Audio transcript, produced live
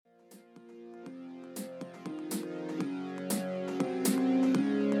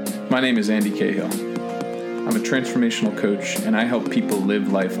My name is Andy Cahill. I'm a transformational coach, and I help people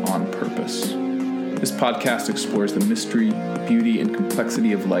live life on purpose. This podcast explores the mystery, beauty, and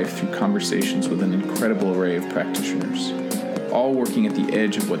complexity of life through conversations with an incredible array of practitioners, all working at the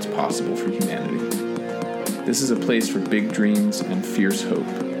edge of what's possible for humanity. This is a place for big dreams and fierce hope.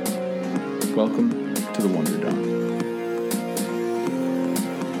 Welcome to the Wonder Dome.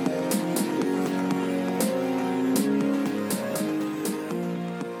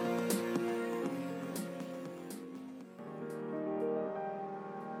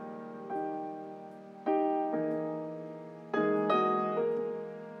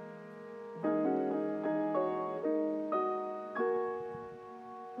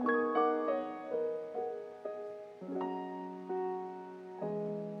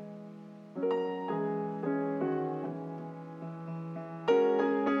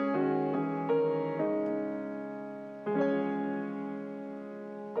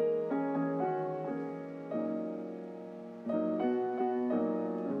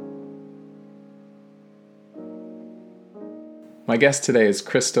 My guest today is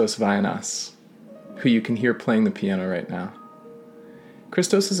Christos Vayenas, who you can hear playing the piano right now.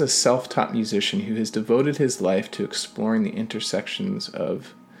 Christos is a self-taught musician who has devoted his life to exploring the intersections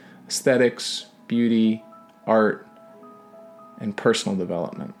of aesthetics, beauty, art, and personal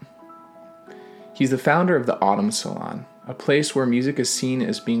development. He's the founder of the Autumn Salon, a place where music is seen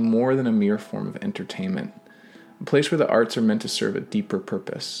as being more than a mere form of entertainment, a place where the arts are meant to serve a deeper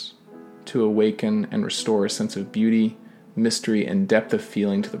purpose, to awaken and restore a sense of beauty, mystery, and depth of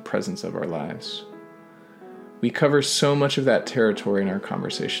feeling to the presence of our lives. We cover so much of that territory in our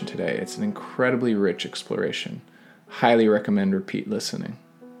conversation today. It's an incredibly rich exploration. Highly recommend repeat listening.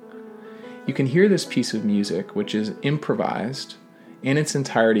 You can hear this piece of music, which is improvised, in its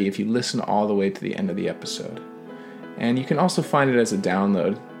entirety if you listen all the way to the end of the episode. And you can also find it as a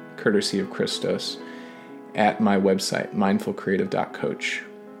download, courtesy of Christos, at my website, mindfulcreative.coach.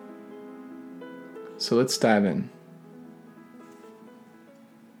 So let's dive in.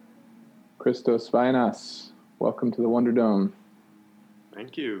 Christos Vayenas, welcome to the Wonder Dome.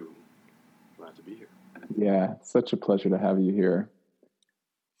 Thank you. Glad to be here. Yeah, it's such a pleasure to have you here.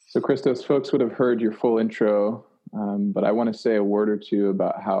 So Christos, folks would have heard your full intro, but I want to say a word or two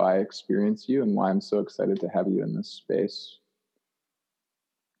about how I experience you and why I'm so excited to have you in this space.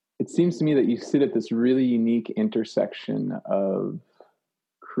 It seems to me that you sit at this really unique intersection of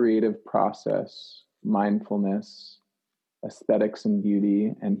creative process, mindfulness, aesthetics and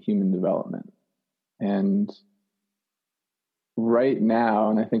beauty, and human development. And right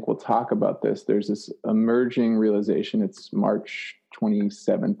now, and I think we'll talk about this, there's this emerging realization. It's March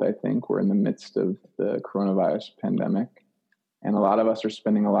 27th, I think. We're in the midst of the coronavirus pandemic. And a lot of us are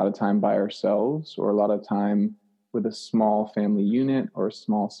spending a lot of time by ourselves, or a lot of time with a small family unit or a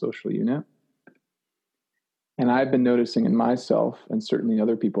small social unit. And I've been noticing in myself, and certainly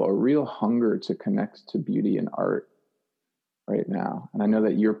other people, a real hunger to connect to beauty and art right now. And I know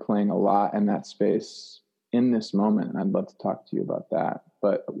that you're playing a lot in that space in this moment, and I'd love to talk to you about that.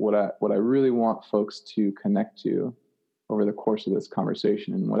 But what I really want folks to connect to over the course of this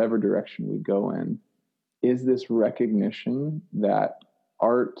conversation, in whatever direction we go in, is this recognition that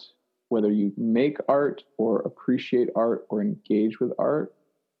art, whether you make art or appreciate art or engage with art,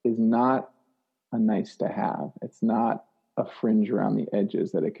 is not a nice to have. It's not a fringe around the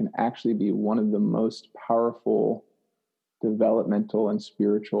edges, that it can actually be one of the most powerful developmental and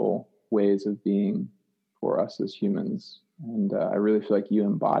spiritual ways of being for us as humans. And I really feel like you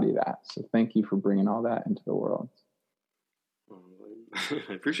embody that. So thank you for bringing all that into the world.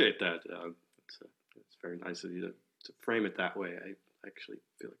 I appreciate that. It's very nice of you to frame it that way. I actually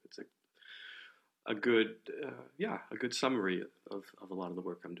feel like it's a good summary of a lot of the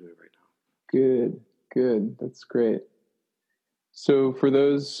work I'm doing right now. Good. That's great. So for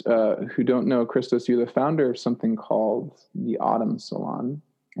those who don't know, Christos, you're the founder of something called the Autumn Salon,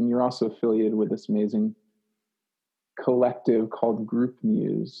 and you're also affiliated with this amazing collective called Group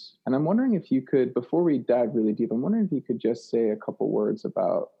Muse. And I'm wondering if you could, before we dive really deep, I'm wondering if you could just say a couple words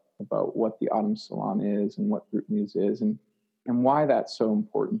about what the Autumn Salon is and what Group Muse is, and why that's so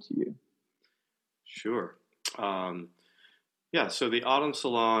important to you. Sure. So the Autumn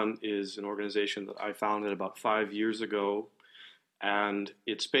Salon is an organization that I founded about 5 years ago. And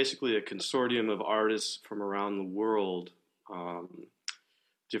it's basically a consortium of artists from around the world,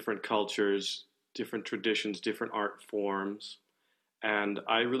 different cultures, different traditions, different art forms. And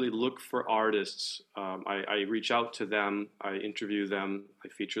I really look for artists. I reach out to them, I interview them, I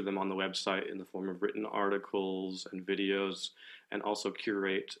feature them on the website in the form of written articles and videos, and also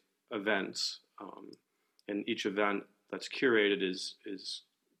curate events. And each event that's curated is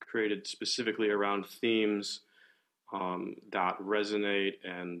created specifically around themes that resonate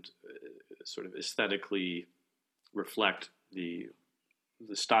and sort of aesthetically reflect the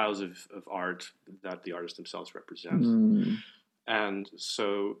styles of art that the artists themselves represent. And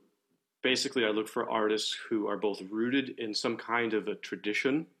so basically I look for artists who are both rooted in some kind of a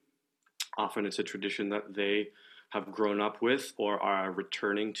tradition. Often it's a tradition that they have grown up with or are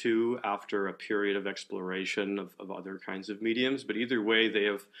returning to after a period of exploration of other kinds of mediums. But either way, they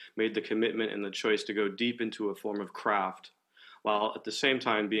have made the commitment and the choice to go deep into a form of craft, while at the same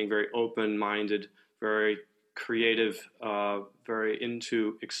time being very open-minded, very creative, very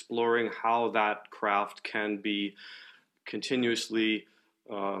into exploring how that craft can be continuously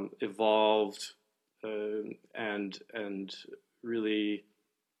evolved and really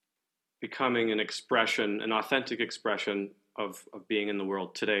becoming an authentic expression of being in the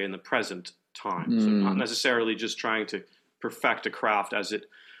world today in the present time. So not necessarily just trying to perfect a craft as it,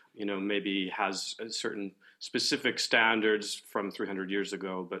 maybe has a certain specific standards from 300 years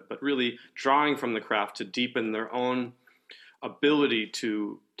ago, but really drawing from the craft to deepen their own ability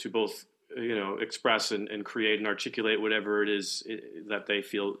to both, express and create and articulate whatever it is that they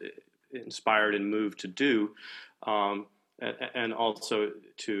feel inspired and moved to do. And also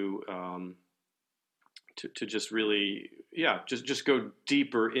to just really, just go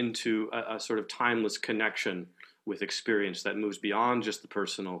deeper into a sort of timeless connection with experience that moves beyond just the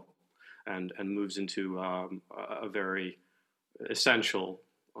personal and moves into a very essential,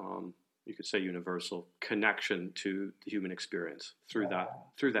 you could say universal connection to the human experience through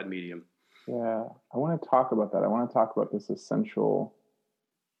that medium. Yeah, I want to talk about that. I want to talk about this essential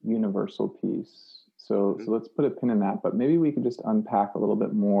universal piece. So let's put a pin in that, but maybe we could just unpack a little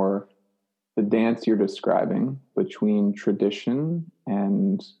bit more the dance you're describing between tradition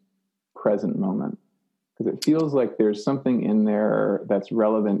and present moment. Because it feels like there's something in there that's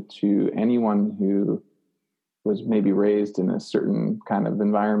relevant to anyone who was maybe raised in a certain kind of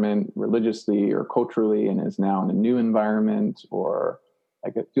environment religiously or culturally and is now in a new environment, or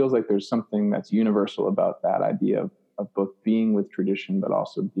like it feels like there's something that's universal about that idea of both being with tradition, but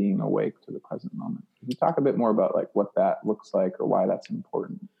also being awake to the present moment. Can you talk a bit more about like what that looks like or why that's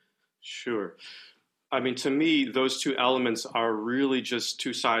important? Sure. I mean, to me, those two elements are really just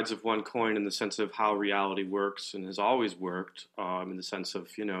two sides of one coin in the sense of how reality works and has always worked, in the sense of,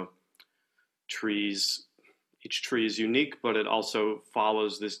 trees. Each tree is unique, but it also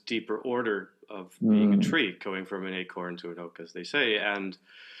follows this deeper order of being a tree, going from an acorn to an oak, as they say. And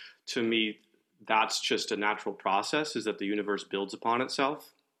to me, that's just a natural process, is that the universe builds upon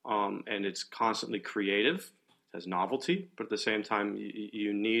itself, and it's constantly creative, it has novelty, but at the same time,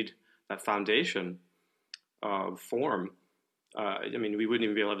 you need that foundation of form. I mean, we wouldn't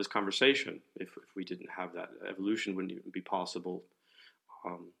even be able to have this conversation if we didn't have that. Evolution wouldn't even be possible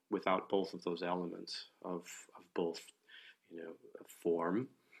without both of those elements of both, form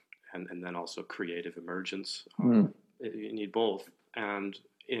and then also creative emergence. You need both. And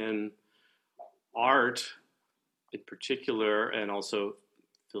in art in particular, and also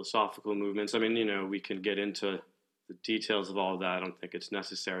philosophical movements, I mean, we can get into the details of all of that. I don't think it's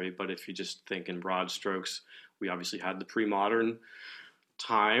necessary, but if you just think in broad strokes, we obviously had the pre-modern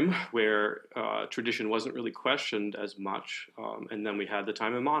time where tradition wasn't really questioned as much, and then we had the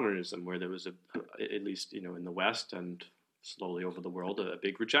time of modernism where there was at least in the West and slowly over the world, a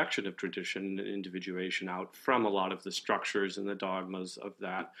big rejection of tradition and individuation out from a lot of the structures and the dogmas of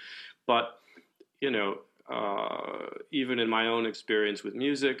that. But even in my own experience with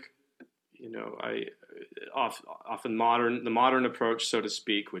music, I often the modern approach, so to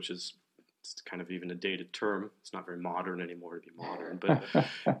speak, which is it's kind of even a dated term. It's not very modern anymore to be modern,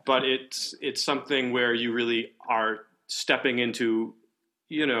 but it's something where you really are stepping into,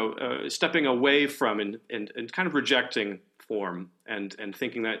 stepping away from and kind of rejecting form and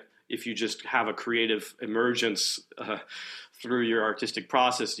thinking that if you just have a creative emergence through your artistic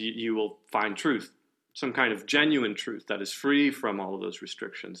process, you will find truth, some kind of genuine truth that is free from all of those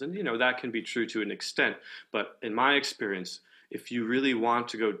restrictions. And, that can be true to an extent. But in my experience, if you really want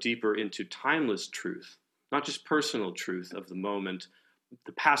to go deeper into timeless truth, not just personal truth of the moment,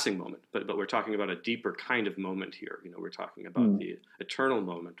 the passing moment, but we're talking about a deeper kind of moment here. We're talking about the eternal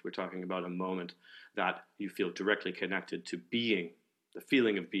moment. We're talking about a moment that you feel directly connected to being, the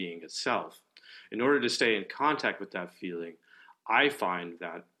feeling of being itself. In order to stay in contact with that feeling, I find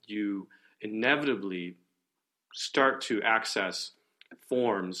that you inevitably start to access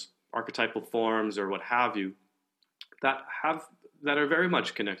forms, archetypal forms or what have you, that are very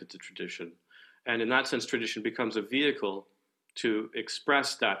much connected to tradition. And in that sense, tradition becomes a vehicle to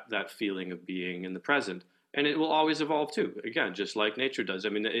express that feeling of being in the present and it will always evolve too. Again, just like nature does. I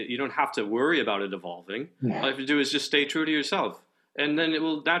mean, you don't have to worry about it evolving. Yeah. All you have to do is just stay true to yourself, and then it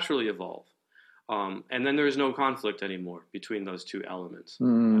will naturally evolve. And then there is no conflict anymore between those two elements. I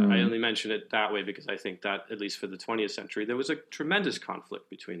only mention it that way because I think that, at least for the 20th century, there was a tremendous conflict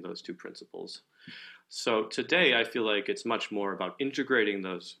between those two principles. So today, I feel like it's much more about integrating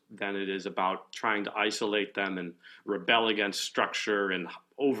those than it is about trying to isolate them and rebel against structure and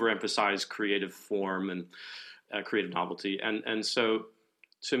overemphasize creative form and creative novelty. And so,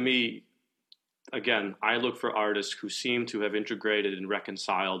 to me, again, I look for artists who seem to have integrated and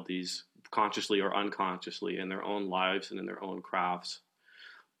reconciled these consciously or unconsciously in their own lives and in their own crafts,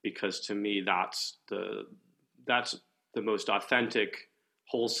 because to me that's the most authentic,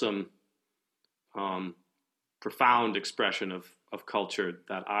 wholesome, profound expression of culture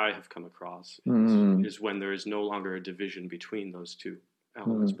that I have come across is when there is no longer a division between those two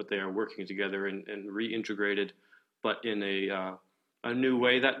elements, but they are working together and reintegrated, but in a new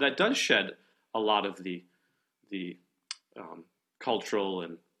way that does shed a lot of the cultural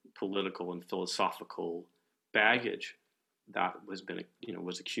and political and philosophical baggage that was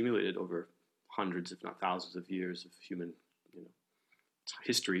accumulated over hundreds, if not thousands, of years of human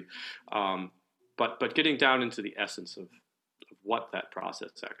history. But getting down into the essence of what that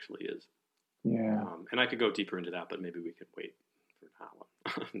process actually is. Yeah. And I could go deeper into that, but maybe we could wait for that one.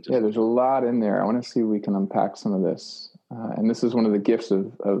 Yeah, there's a lot in there. I want to see if we can unpack some of this. And this is one of the gifts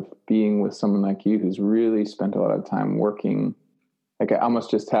of being with someone like you who's really spent a lot of time working. Like I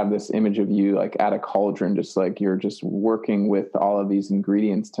almost just have this image of you like at a cauldron, just like you're just working with all of these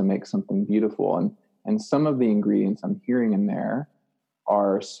ingredients to make something beautiful. And some of the ingredients I'm hearing in there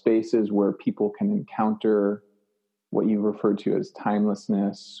are spaces where people can encounter what you referred to as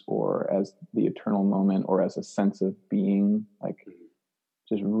timelessness or as the eternal moment or as a sense of being, like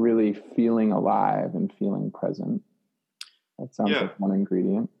just really feeling alive and feeling present. That sounds like one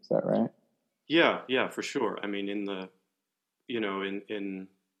ingredient. Is that right? Yeah, for sure. I mean, in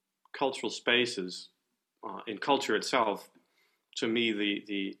cultural spaces, in culture itself, to me,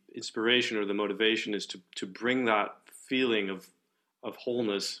 the inspiration or the motivation is to bring that feeling of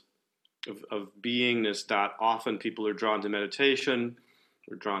wholeness, of beingness that often people are drawn to meditation,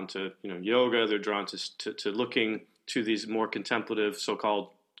 they're drawn to yoga, they're drawn to looking to these more contemplative, so-called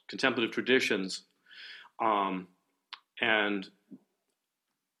contemplative traditions, and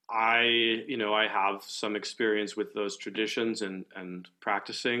I have some experience with those traditions and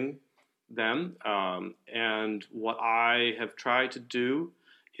practicing them. And what I have tried to do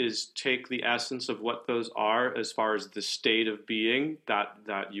is take the essence of what those are as far as the state of being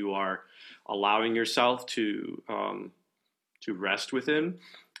that you are allowing yourself to rest within,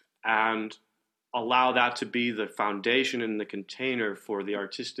 and allow that to be the foundation and the container for the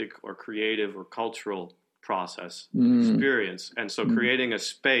artistic or creative or cultural process experience. And so creating a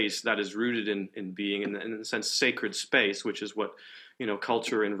space that is rooted in being, in a sense, sacred space, which is what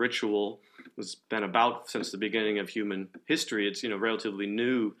culture and ritual has been about since the beginning of human history. It's relatively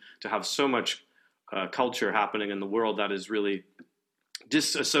new to have so much culture happening in the world that is really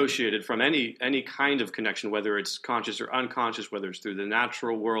disassociated from any kind of connection, whether it's conscious or unconscious, whether it's through the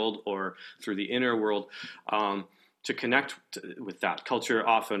natural world or through the inner world. To connect with that culture,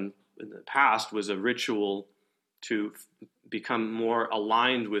 often in the past, was a ritual to become more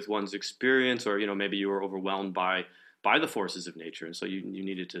aligned with one's experience, or maybe you were overwhelmed by the forces of nature, and so you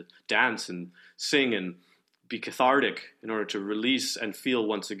needed to dance and sing and be cathartic in order to release and feel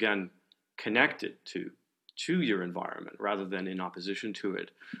once again connected to your environment rather than in opposition to it.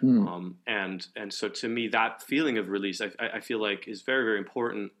 And so to me, that feeling of release, I feel like, is very, very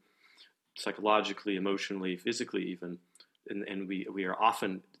important, psychologically, emotionally, physically even, and we are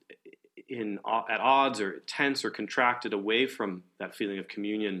often at odds or tense or contracted away from that feeling of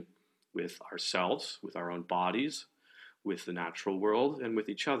communion with ourselves, with our own bodies, with the natural world, and with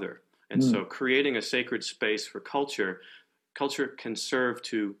each other. And so creating a sacred space for culture can serve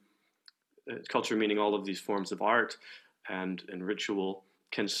to, culture meaning all of these forms of art and ritual,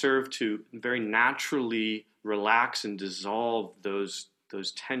 can serve to very naturally relax and dissolve those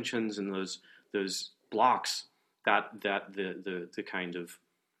tensions and those blocks that the kind of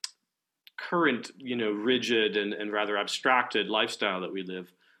current, rigid and rather abstracted lifestyle that we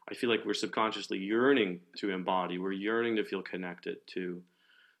live. I feel like we're subconsciously yearning to embody. We're yearning to feel connected to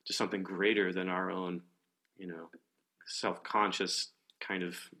something greater than our own, self-conscious kind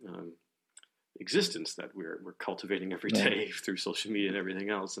of existence that we're cultivating every day through social media and everything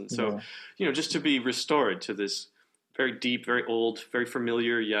else. And so, just to be restored to this very deep, very old, very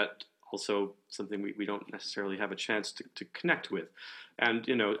familiar, yet also something we don't necessarily have a chance to connect with. And,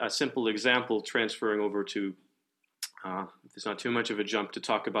 a simple example, transferring over to, if it's not too much of a jump, to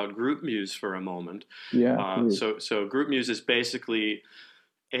talk about group muse for a moment. Yeah. So group muse is basically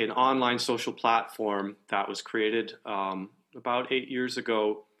an online social platform that was created about 8 years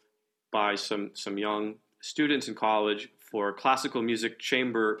ago by some young students in college for classical music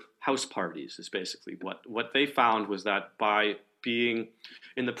chamber house parties. Is basically what they found was that by being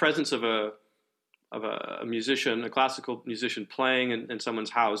in the presence of a musician, a classical musician playing in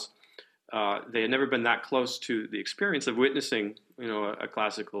someone's house, they had never been that close to the experience of witnessing, a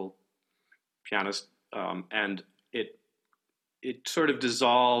classical pianist, and it sort of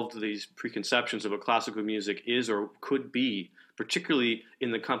dissolved these preconceptions of what classical music is or could be, particularly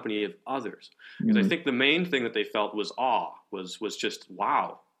in the company of others. Because I think the main thing that they felt was awe, was just,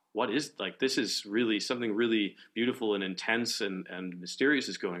 wow, what is, like, this is really something really beautiful and intense and mysterious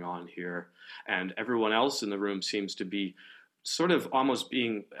is going on here. And everyone else in the room seems to be sort of almost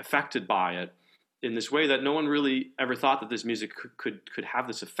being affected by it in this way that no one really ever thought that this music could have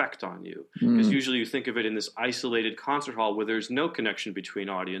this effect on you. Because usually you think of it in this isolated concert hall where there's no connection between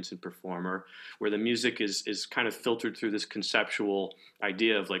audience and performer, where the music is kind of filtered through this conceptual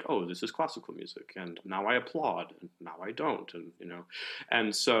idea of like, oh, this is classical music, and now I applaud, and now I don't, and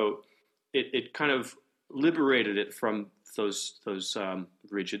and so it kind of liberated it from those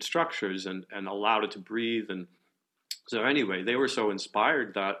rigid structures and allowed it to breathe. And so anyway, they were so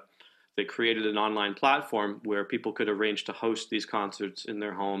inspired that they created an online platform where people could arrange to host these concerts in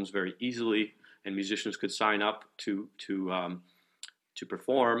their homes very easily, and musicians could sign up to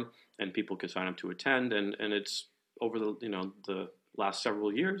perform, and people could sign up to attend. And it's over the last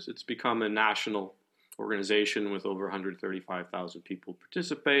several years, it's become a national organization with over 135,000 people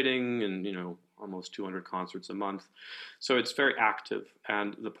participating, and almost 200 concerts a month. So it's very active.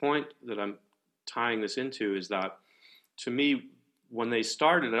 And the point that I'm tying this into is that, to me, when they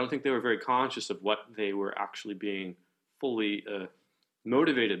started, I don't think they were very conscious of what they were actually being fully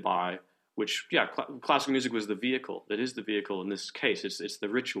motivated by, which, classical music was the vehicle. That is the vehicle in this case. It's the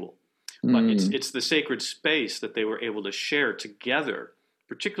ritual. But it's the sacred space that they were able to share together,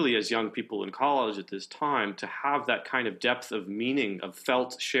 particularly as young people in college at this time, to have that kind of depth of meaning, of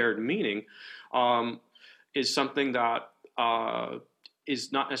felt shared meaning, is something that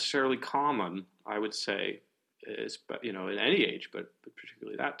is not necessarily common, I would say, in any age, but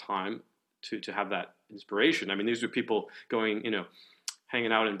particularly that time, to have that inspiration. I mean, these were people going,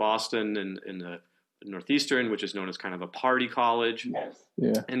 hanging out in Boston and in the Northeastern, which is known as kind of a party college. Yes.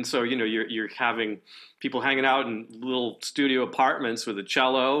 Yeah. And so, you're having people hanging out in little studio apartments with a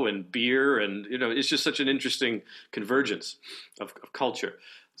cello and beer, and it's just such an interesting convergence of culture.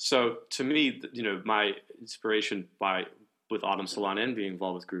 So to me, my inspiration with Autumn Salon and being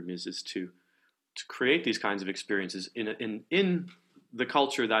involved with group music is to create these kinds of experiences in the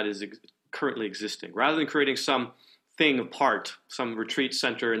culture that is currently existing, rather than creating some thing apart, some retreat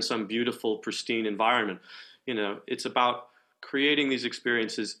center in some beautiful, pristine environment. It's about creating these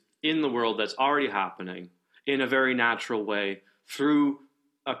experiences in the world that's already happening in a very natural way through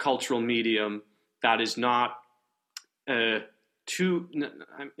a cultural medium that is not too,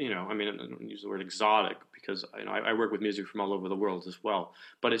 I don't use the word exotic, because I work with music from all over the world as well.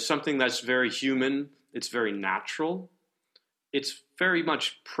 But it's something that's very human. It's very natural. It's very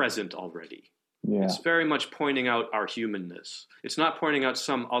much present already. Yeah. It's very much pointing out our humanness. It's not pointing out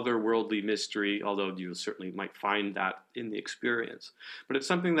some otherworldly mystery, although you certainly might find that in the experience. But it's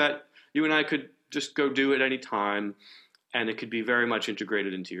something that you and I could just go do at any time, and it could be very much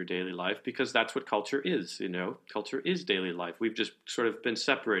integrated into your daily life, because that's what culture is. Culture is daily life. We've just sort of been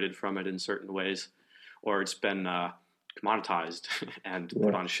separated from it in certain ways, or it's been commoditized and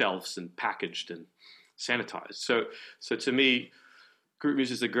put on shelves and packaged and sanitized. So to me, group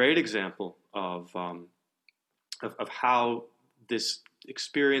music is a great example of how this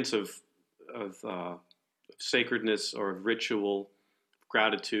experience of sacredness or of ritual, of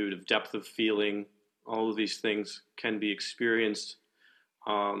gratitude, of depth of feeling, all of these things can be experienced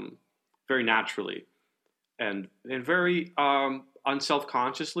very naturally and very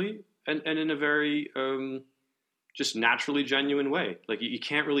unselfconsciously and in a very just naturally genuine way. Like you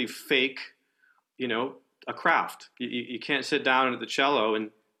can't really fake, a craft. You can't sit down at the cello and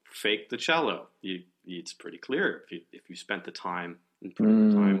fake the cello. It's pretty clear if you spent the time and putting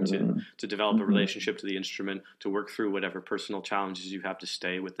the time to develop a Mm-hmm. relationship to the instrument, to work through whatever personal challenges you have to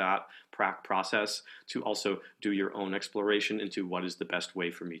stay with that process, to also do your own exploration into what is the best way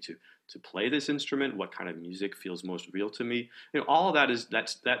for me to play this instrument, what kind of music feels most real to me. All of that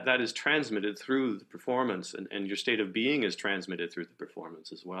is transmitted through the performance, and your state of being is transmitted through the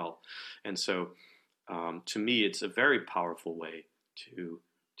performance as well. And so to me, it's a very powerful way to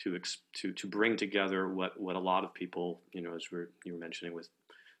bring together what a lot of people, as you were mentioning with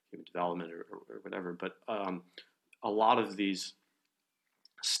human development or whatever, but a lot of these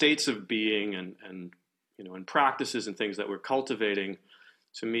states of being and practices and things that we're cultivating,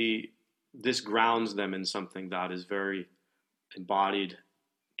 to me, this grounds them in something that is very embodied,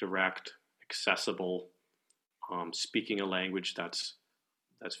 direct, accessible, speaking a language that's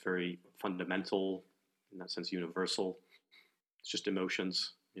very fundamental, in that sense, universal. It's just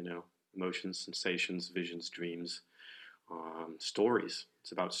emotions, emotions, sensations, visions, dreams, stories.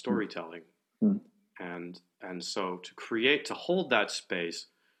 It's about storytelling. Mm. And so to hold that space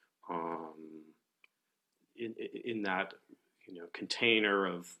in that container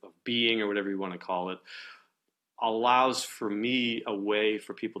of being, or whatever you want to call it, allows for me a way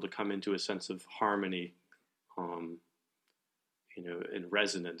for people to come into a sense of harmony, in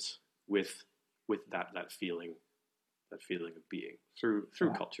resonance with that feeling of being through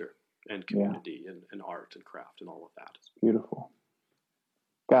culture and community and art and craft and all of that. It's beautiful.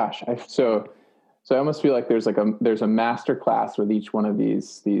 Gosh, so I almost feel like there's a master class with each one of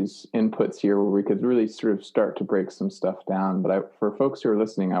these inputs here, where we could really sort of start to break some stuff down. But for folks who are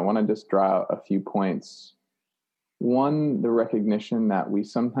listening, I want to just draw out a few points. One, the recognition that we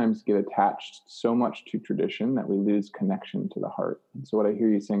sometimes get attached so much to tradition that we lose connection to the heart. And so what I hear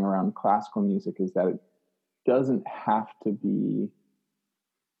you saying around classical music is that it doesn't have to be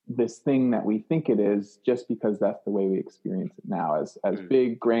this thing that we think it is just because that's the way we experience it now. As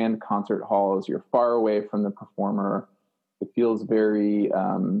big, grand concert halls, you're far away from the performer. It feels very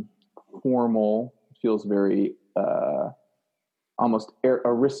formal. It feels very almost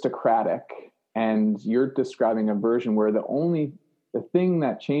aristocratic. And you're describing a version where the thing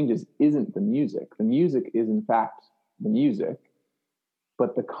that changes isn't the music. The music is, in fact, the music,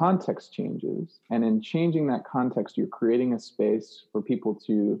 but the context changes. And in changing that context, you're creating a space for people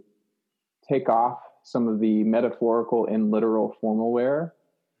to take off some of the metaphorical and literal formal wear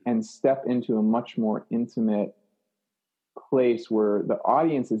and step into a much more intimate place where the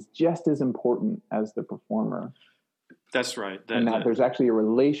audience is just as important as the performer. That's right. And that there's actually a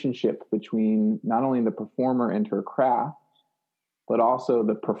relationship between not only the performer and her craft, but also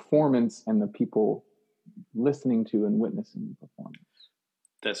the performance and the people listening to and witnessing the performance.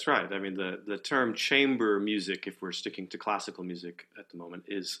 That's right. I mean, the term chamber music, if we're sticking to classical music at the moment,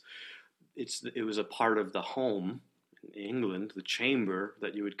 it was a part of the home in England, the chamber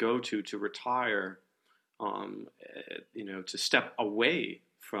that you would go to retire, to step away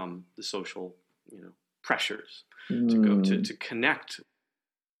from the social, pressures, to go to connect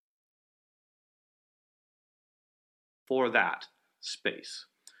for that space.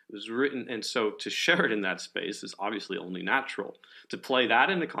 It was written, and so to share it in that space is obviously only natural. To play that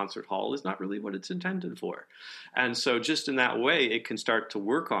in a concert hall is not really what it's intended for. And so just in that way, it can start to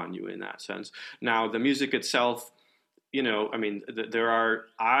work on you in that sense. Now, the music itself,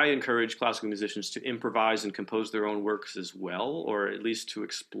 I encourage classical musicians to improvise and compose their own works as well, or at least to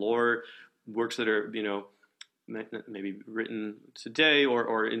explore works that are, maybe written today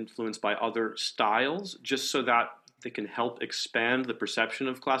or influenced by other styles, just so that they can help expand the perception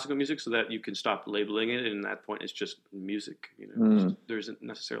of classical music, so that you can stop labeling it, and at that point it's just music. There isn't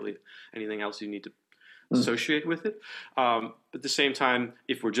necessarily anything else you need to associate with it. At the same time,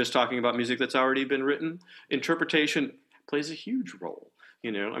 if we're just talking about music that's already been written, interpretation plays a huge role.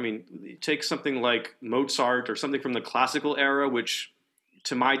 Take something like Mozart or something from the classical era, which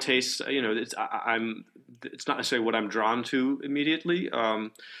to my taste, it's not necessarily what I'm drawn to immediately.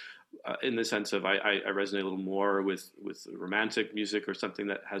 In the sense of I resonate a little more with romantic music, or something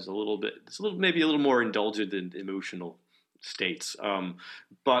that has maybe a little more indulgent in emotional states.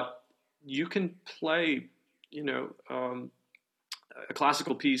 But you can play, a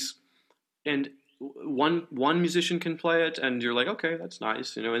classical piece, and one musician can play it, and you're like, okay, that's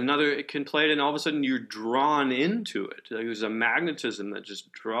nice. Another can play it, and all of a sudden you're drawn into it. There's a magnetism that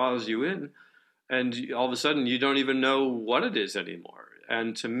just draws you in, and all of a sudden you don't even know what it is anymore.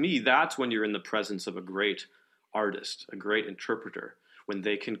 And to me, that's when you're in the presence of a great artist, a great interpreter, when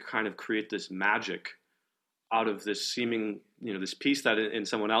they can kind of create this magic out of this seeming, this piece that in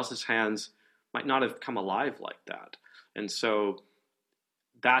someone else's hands might not have come alive like that. And so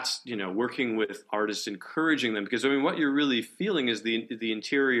that's, working with artists, encouraging them, because I mean, what you're really feeling is the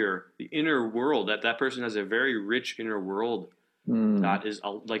interior, the inner world. That person has a very rich inner world that is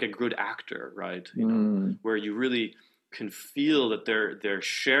like a good actor, right? Where you really can feel that they're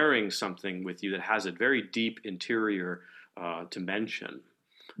sharing something with you that has a very deep interior dimension.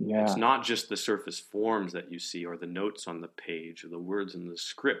 Yeah. It's not just the surface forms that you see, or the notes on the page, or the words in the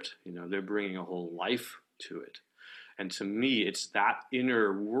script. They're bringing a whole life to it. And to me, it's that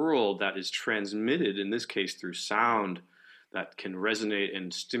inner world that is transmitted, in this case through sound, that can resonate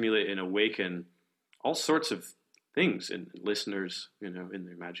and stimulate and awaken all sorts of things in listeners, in their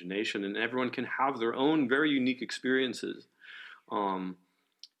imagination. And everyone can have their own very unique experiences.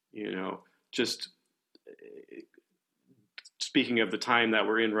 Just speaking of the time that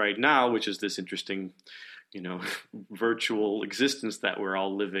we're in right now, which is this interesting, virtual existence that we're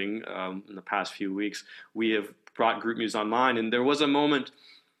all living in the past few weeks, we have brought group music online. And there was a moment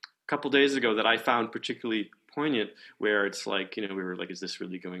a couple days ago that I found particularly poignant, where it's like, we were like, is this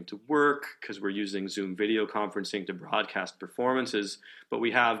really going to work? Because we're using Zoom video conferencing to broadcast performances, but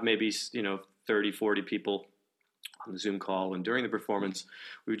we have maybe, 30, 40 people on the Zoom call. And during the performance,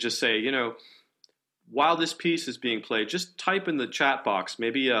 we would just say, while this piece is being played, just type in the chat box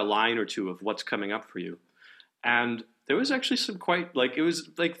maybe a line or two of what's coming up for you. And there was actually some it was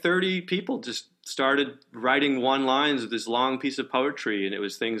like 30 people just started writing one lines of this long piece of poetry. And it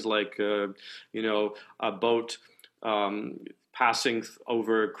was things like, a boat passing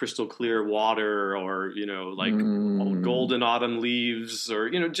over crystal clear water, or, golden autumn leaves, or,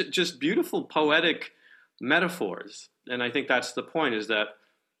 just beautiful poetic metaphors. And I think that's the point, is that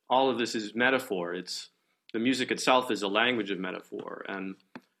all of this is metaphor. It's the music itself is a language of metaphor, and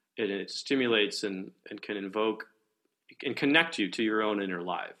it stimulates and can invoke and connect you to your own inner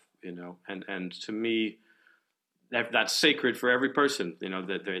life, and to me, that's sacred for every person,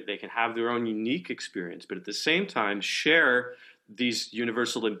 that they can have their own unique experience, but at the same time share these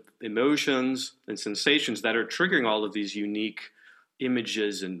universal emotions and sensations that are triggering all of these unique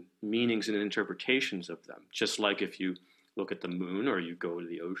images and meanings and interpretations of them. Just like if you look at the moon, or you go to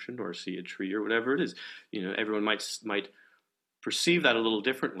the ocean, or see a tree, or whatever it is, everyone might perceive that a little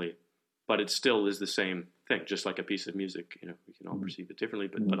differently, but it still is the same thing. Just like a piece of music, we can all perceive it differently,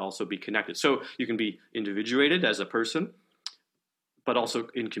 but also be connected. So you can be individuated as a person, but also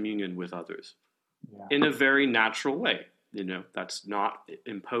in communion with others in a very natural way. That's not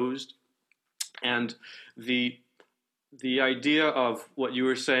imposed. And the idea of what you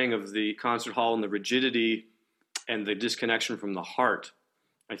were saying of the concert hall and the rigidity and the disconnection from the heart,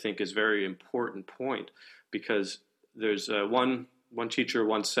 I think, is a very important point, because there's one teacher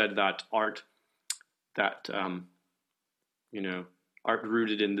once said that art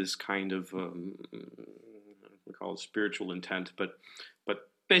rooted in this kind of we call it spiritual intent, but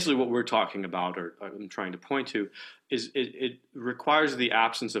basically what we're talking about, or I'm trying to point to, is it requires the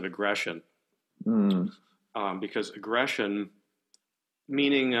absence of aggression, because aggression,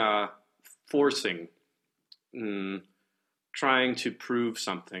 meaning forcing. Trying to prove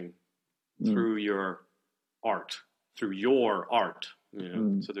something through your art. So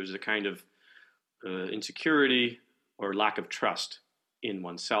there's a kind of insecurity or lack of trust in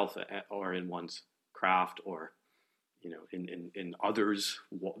oneself, or in one's craft, or in others,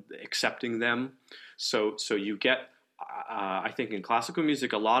 accepting them. So you get, I think, in classical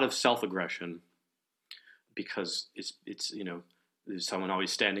music, a lot of self-aggression, because it's there's someone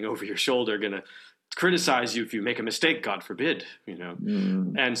always standing over your shoulder, gonna criticize you if you make a mistake, God forbid,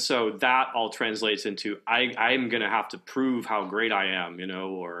 And so that all translates into, I'm going to have to prove how great I am,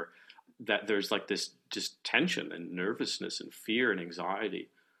 or that there's like this just tension and nervousness and fear and anxiety,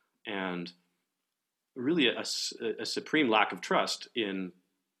 and really a supreme lack of trust in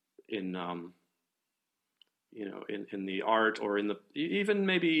the art, or even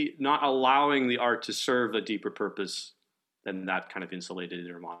maybe not allowing the art to serve a deeper purpose than that kind of insulated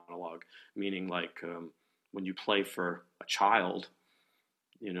inner monologue. Meaning, like when you play for a child,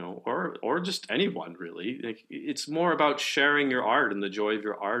 or just anyone really, like, it's more about sharing your art and the joy of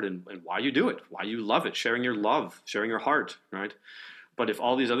your art, and why you do it, why you love it, sharing your love, sharing your heart, right? But if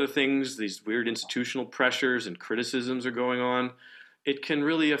all these other things, these weird institutional pressures and criticisms are going on, it can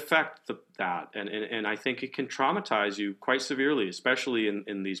really affect that, and I think it can traumatize you quite severely, especially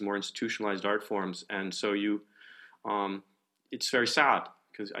in these more institutionalized art forms. And so it's very sad,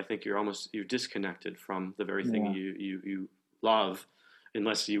 because I think you're disconnected from the very thing you love,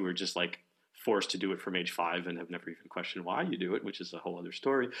 unless you were just like forced to do it from age 5 and have never even questioned why you do it, which is a whole other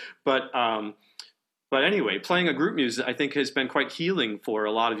story. But anyway, playing a group music, I think, has been quite healing for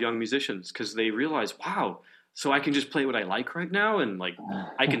a lot of young musicians, because they realize, wow, so I can just play what I like right now, and like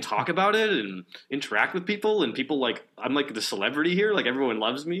I can talk about it and interact with people, and people like I'm like the celebrity here, like everyone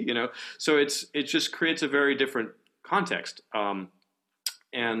loves me, you know. So it just creates a very different context.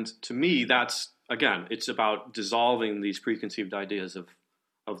 And to me, that's again, it's about dissolving these preconceived ideas of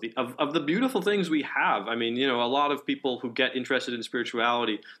the beautiful things we have. I mean, you know, a lot of people who get interested in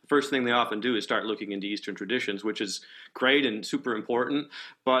spirituality, the first thing they often do is start looking into Eastern traditions, which is great and super important.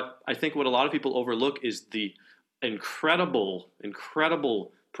 But I think what a lot of people overlook is the incredible,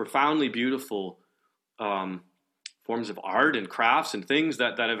 profoundly beautiful forms of art and crafts and things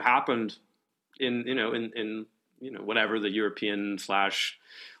that have happened in whatever the European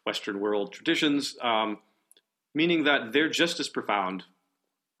 / Western world traditions, meaning that they're just as profound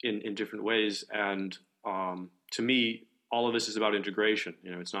in different ways. And to me, all of this is about integration.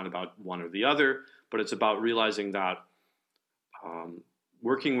 You know, it's not about one or the other, but it's about realizing that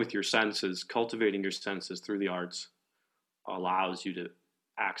working with your senses, cultivating your senses through the arts allows you to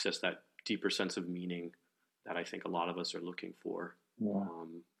access that deeper sense of meaning that I think a lot of us are looking for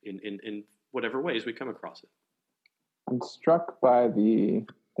in whatever ways we come across it. I'm struck by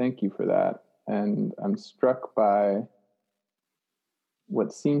thank you for that. And I'm struck by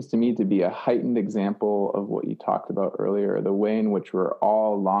what seems to me to be a heightened example of what you talked about earlier, the way in which we're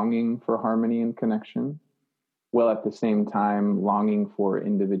all longing for harmony and connection, while at the same time longing for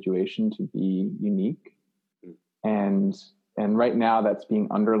individuation to be unique. And right now that's being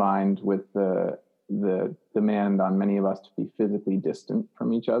underlined with the demand on many of us to be physically distant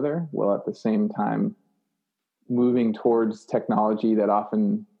from each other, while at the same time moving towards technology that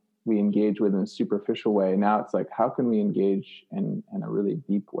often we engage with in a superficial way. Now it's like, how can we engage in a really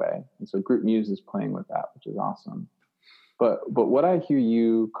deep way? And so Group Muse is playing with that, which is awesome. But what I hear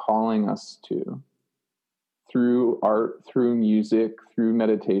you calling us to, through art, through music, through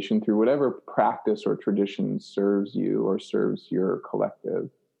meditation, through whatever practice or tradition serves you or serves your collective,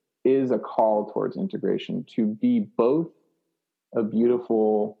 is a call towards integration, to be both a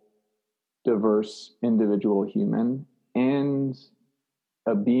beautiful, diverse individual human and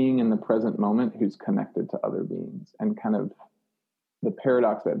a being in the present moment who's connected to other beings, and kind of the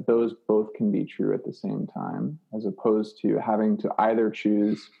paradox that those both can be true at the same time, as opposed to having to either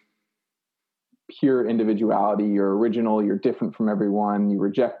choose pure individuality, you're original, you're different from everyone, you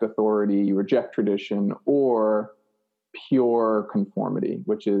reject authority, you reject tradition, or pure conformity,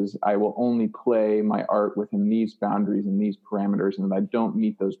 which is I will only play my art within these boundaries and these parameters, and if I don't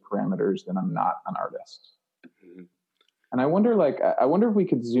meet those parameters, then I'm not an artist. Mm-hmm. And I wonder if we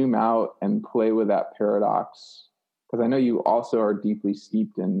could zoom out and play with that paradox, because I know you also are deeply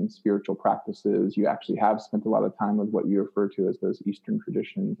steeped in spiritual practices. You actually have spent a lot of time with what you refer to as those Eastern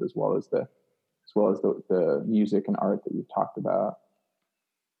traditions, as well as the music and art that you've talked about.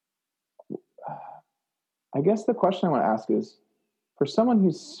 I guess the question I want to ask is, for someone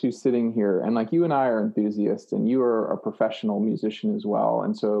who's sitting here, and like you and I are enthusiasts, and you are a professional musician as well,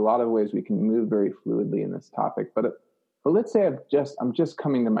 and so a lot of ways we can move very fluidly in this topic. But let's say I'm just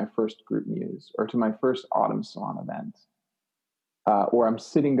coming to my first Group Muse, or to my first Autumn Salon event, or I'm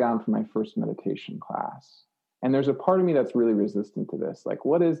sitting down for my first meditation class, and there's a part of me that's really resistant to this. Like,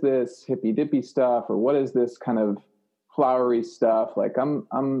 what is this hippy dippy stuff, or what is this kind of flowery stuff? Like,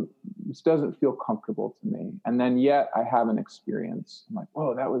 this doesn't feel comfortable to me. And then yet I have an experience. I'm like,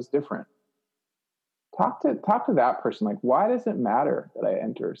 whoa, that was different. Talk to that person. Like, why does it matter that I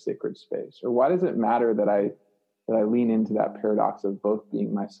enter a sacred space? Or why does it matter that I lean into that paradox of both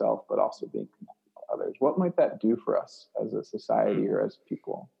being myself, but also being connected to others? What might that do for us as a society or as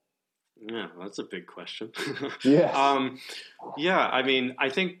people? Yeah, that's a big question. Yes. Yeah, I mean, I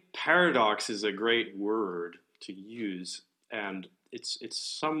think paradox is a great word to use, and it's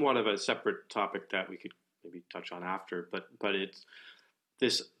somewhat of a separate topic that we could maybe touch on after, but it's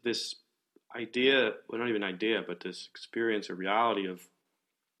this idea, well, not even idea, but this experience or reality of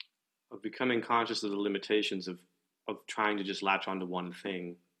becoming conscious of the limitations of trying to just latch onto one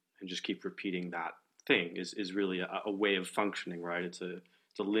thing and just keep repeating that thing is really a way of functioning, right? It's a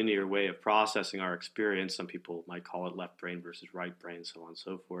linear way of processing our experience. Some people might call it left brain versus right brain, so on and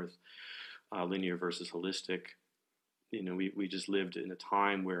so forth. Linear versus holistic. You know, we just lived in a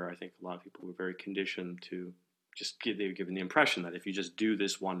time where I think a lot of people were very conditioned to they were given the impression that if you just do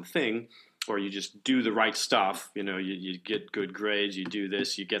this one thing, or you just do the right stuff, you know, you get good grades, you do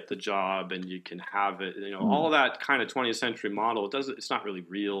this, you get the job, and you can have it. You know, all of that kind of 20th century model, it's not really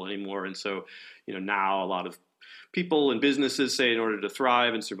real anymore. And so, you know, now a lot of people and businesses say in order to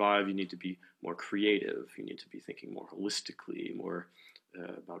thrive and survive, you need to be more creative. You need to be thinking more holistically, more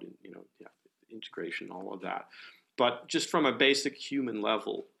about, integration, all of that. But just from a basic human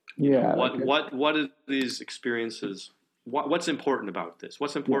level, Yeah. What are these experiences? What's important about this?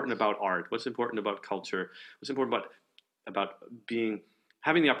 What's important about art? What's important about culture? What's important about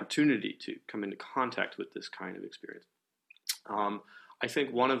having the opportunity to come into contact with this kind of experience? I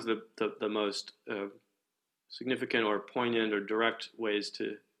think one of the most significant or poignant or direct ways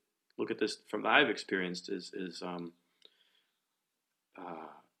to look at this from I've experienced is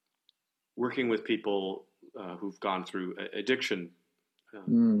working with people who've gone through addiction,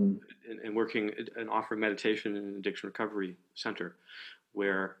 and working and offering meditation in an addiction recovery center,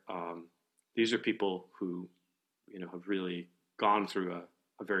 where these are people who have really gone through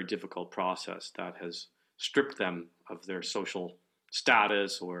a very difficult process that has stripped them of their social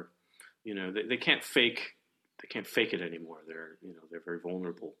status, or they can't fake it anymore. They're very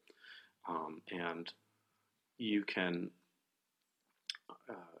vulnerable, and you can.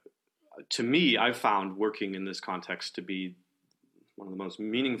 To me, I've found working in this context to be one of the most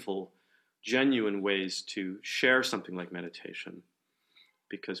meaningful, genuine ways to share something like meditation,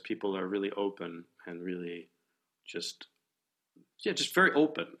 because people are really open and really just very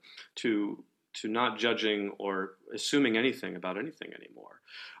open to not judging or assuming anything about anything anymore.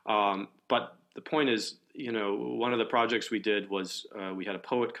 But the point is, one of the projects we did was we had a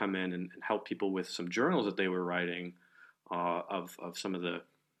poet come in and help people with some journals that they were writing of some of the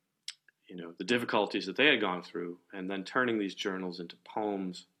difficulties that they had gone through, and then turning these journals into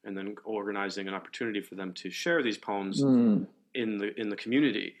poems, and then organizing an opportunity for them to share these poems in the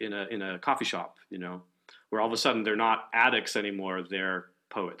community, in a coffee shop, where all of a sudden they're not addicts anymore, they're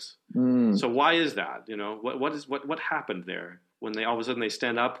poets. So why is that? What happened there when they all of a sudden they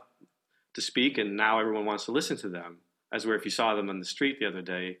stand up to speak, and now everyone wants to listen to them, as where if you saw them on the street the other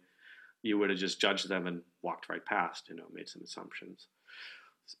day, you would have just judged them and walked right past, made some assumptions.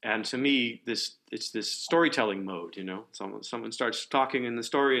 And to me, it's this storytelling mode. Someone starts talking in the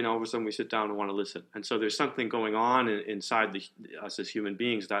story, and all of a sudden we sit down and want to listen. And so there's something going on inside us as human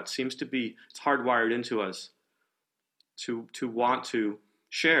beings that seems to be, it's hardwired into us to want to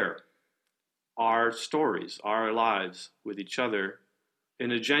share our stories, our lives with each other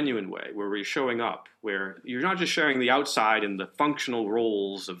in a genuine way, where we're showing up, where you're not just sharing the outside and the functional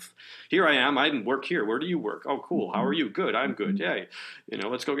roles of, here I am, I didn't work here, where do you work? Oh, cool, how are you? Good, I'm good, yay.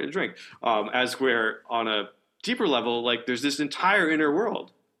 Let's go get a drink. As where on a deeper level, like there's this entire inner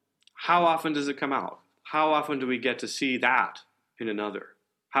world. How often does it come out? How often do we get to see that in another?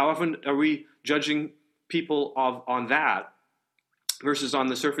 How often are we judging people on that versus on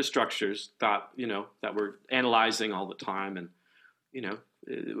the surface structures that we're analyzing all the time, and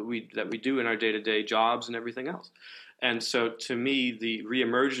we do in our day-to-day jobs and everything else. And so to me, the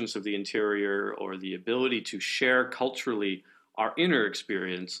reemergence of the interior, or the ability to share culturally our inner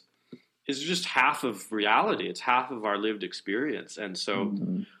experience, is just half of reality. It's half of our lived experience. And so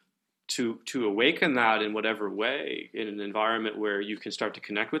to awaken that in whatever way, in an environment where you can start to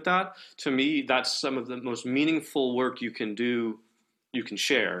connect with that, to me, that's some of the most meaningful work you can do, you can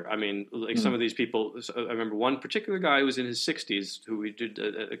share. I mean, like some of these people, I remember one particular guy who was in his 60s who we did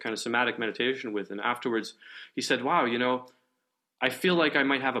a kind of somatic meditation with, and afterwards he said, wow, I feel like I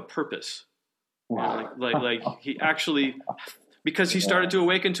might have a purpose. Wow. Like he actually, because he started to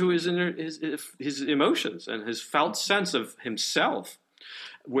awaken to his emotions and his felt sense of himself,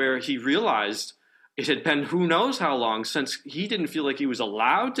 where he realized it had been who knows how long since he didn't feel like he was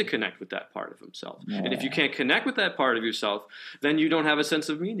allowed to connect with that part of himself. Yeah. And if you can't connect with that part of yourself, then you don't have a sense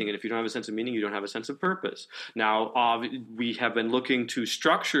of meaning. And if you don't have a sense of meaning, you don't have a sense of purpose. Now, we have been looking to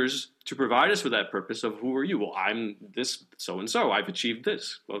structures to provide us with that purpose of, who are you? Well, I'm this so-and-so. I've achieved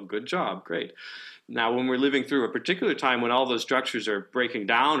this. Well, good job. Great. Now, when we're living through a particular time when all those structures are breaking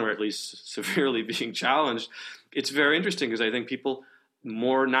down, or at least severely being challenged, it's very interesting, because I think people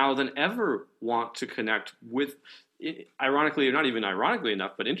more now than ever want to connect with, ironically, or not even ironically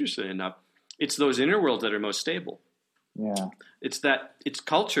enough, but interestingly enough, it's those inner worlds that are most stable. Yeah. It's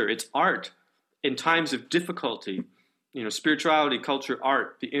culture, it's art. In times of difficulty, spirituality, culture,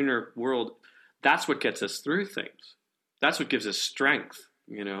 art, the inner world, that's what gets us through things. That's what gives us strength,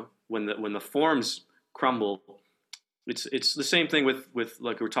 when the forms crumble. It's the same thing with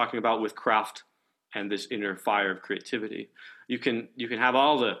like we were talking about with craft and this inner fire of creativity. You can have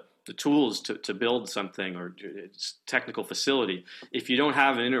all the tools to build something, or it's technical facility. If you don't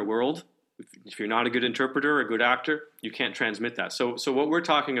have an inner world, if you're not a good interpreter or a good actor, you can't transmit that. So what we're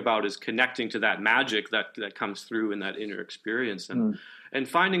talking about is connecting to that magic that comes through in that inner experience, and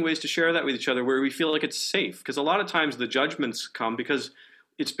finding ways to share that with each other where we feel like it's safe. Because a lot of times the judgments come because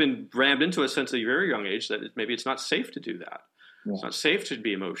it's been rammed into us since a very young age that maybe it's not safe to do that. Yeah. It's not safe to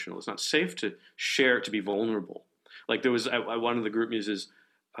be emotional. It's not safe to share, to be vulnerable. Like there was one of the group muses,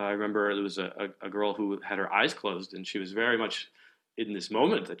 I remember there was a girl who had her eyes closed, and she was very much in this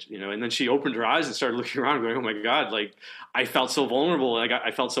moment that, and then she opened her eyes and started looking around going, oh my God, like I felt so vulnerable.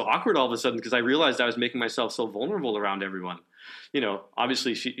 I felt so awkward all of a sudden because I realized I was making myself so vulnerable around everyone.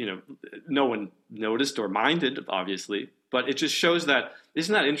 Obviously no one noticed or minded, obviously, but it just shows that,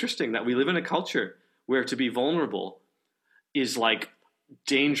 isn't that interesting that we live in a culture where to be vulnerable is like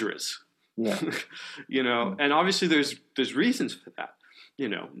dangerous, Yeah. And obviously there's reasons for that,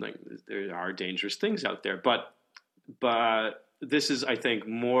 like there are dangerous things out there, but this is, I think,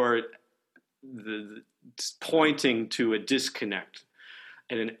 more pointing to a disconnect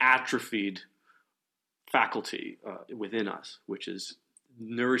and an atrophied faculty within us, which is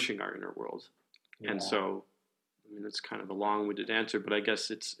nourishing our inner world. Yeah. And so, it's kind of a long-winded answer, but I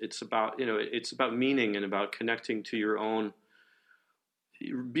guess it's about, it's about meaning and about connecting to your own,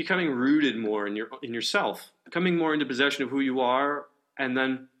 becoming rooted more in yourself, coming more into possession of who you are, and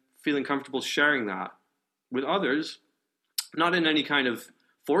then feeling comfortable sharing that with others. Not in any kind of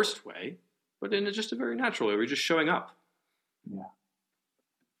forced way, but in just a very natural way. We're just showing up. Yeah.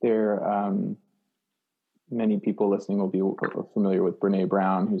 There, many people listening will be familiar with Brene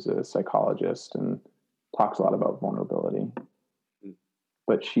Brown, who's a psychologist and talks a lot about vulnerability. Mm-hmm.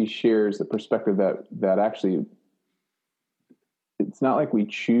 But she shares the perspective that actually, it's not like we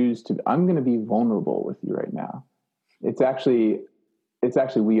choose to, I'm going to be vulnerable with you right now. It's actually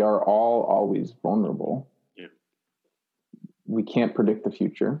we are all always vulnerable. We can't predict the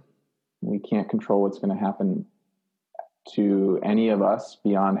future. We can't control what's going to happen to any of us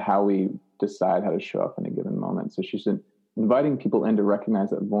beyond how we decide how to show up in a given moment. So she's inviting people in to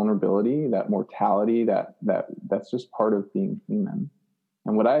recognize that vulnerability, that mortality, that's just part of being human.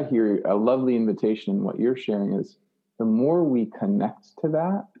 And what I hear, a lovely invitation in what you're sharing, is the more we connect to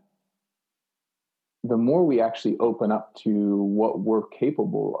that, the more we actually open up to what we're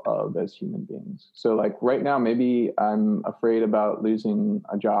capable of as human beings. So like right now, maybe I'm afraid about losing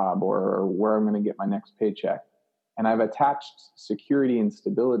a job or where I'm going to get my next paycheck. And I've attached security and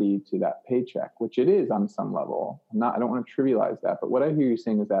stability to that paycheck, which it is on some level. I don't want to trivialize that. But what I hear you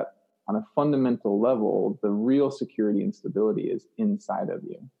saying is that on a fundamental level, the real security and stability is inside of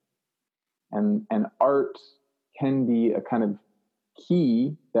you. And art can be a kind of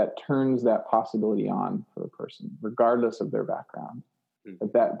key that turns that possibility on for a person, regardless of their background. Mm-hmm.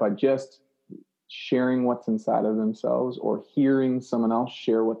 That by just sharing what's inside of themselves or hearing someone else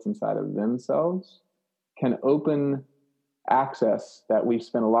share what's inside of themselves can open access that we've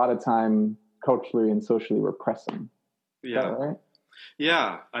spent a lot of time culturally and socially repressing. Yeah. Is that right?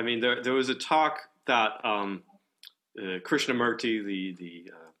 Yeah. I mean, there was a talk that Krishnamurti,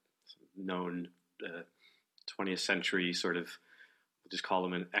 the known 20th century sort of, just call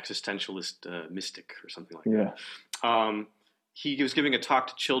him an existentialist mystic or something like that. He was giving a talk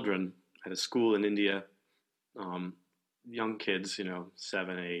to children at a school in India, young kids, 7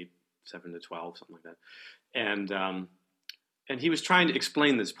 to 12, something like that. And he was trying to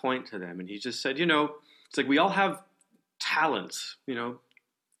explain this point to them. And he just said, it's like we all have talents,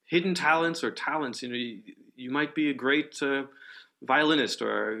 hidden talents or talents. You might be a great violinist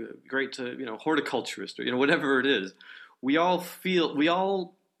or a great, horticulturist or, whatever it is. We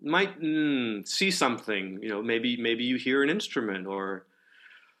all might see something, maybe you hear an instrument or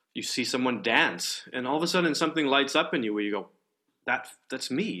you see someone dance and all of a sudden something lights up in you where you go,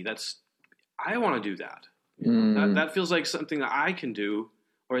 that's me. I want to do that. That feels like something that I can do,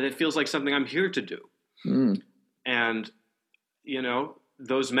 or that feels like something I'm here to do. Mm. And,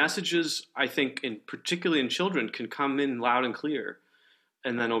 those messages, I think, particularly in children, can come in loud and clear.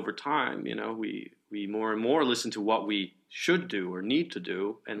 And then over time, we more and more listen to what we should do or need to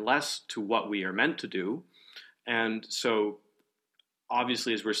do and less to what we are meant to do. And so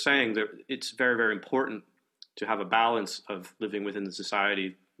obviously, as we're saying, it's very, very important to have a balance of living within the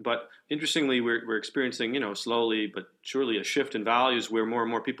society. But interestingly, we're experiencing, slowly but surely a shift in values where more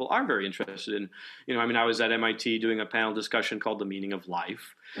and more people are very interested in, I was at MIT doing a panel discussion called The Meaning of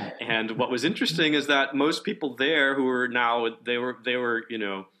Life. And what was interesting is that most people there who were now, they were,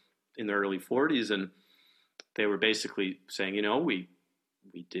 in their early 40s, and they were basically saying, we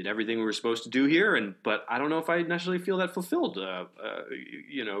did everything we were supposed to do here, but I don't know if I necessarily feel that fulfilled,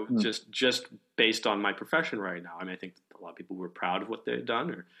 just based on my profession right now. I think a lot of people were proud of what they had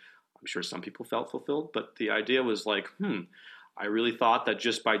done, or I'm sure some people felt fulfilled, but the idea was like, I really thought that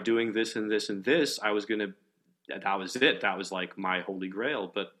just by doing this and this and this, that was it. That was like my holy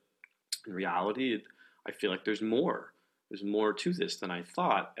grail. But in reality, I feel like there's more to this than I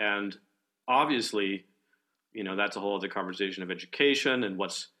thought. And obviously, that's a whole other conversation of education and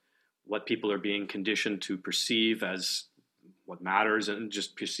what people are being conditioned to perceive as what matters and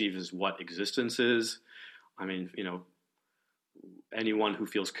just perceives what existence is. I mean, anyone who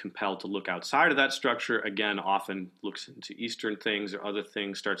feels compelled to look outside of that structure, again, often looks into Eastern things or other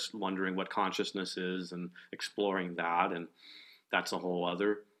things, starts wondering what consciousness is and exploring that. And that's a whole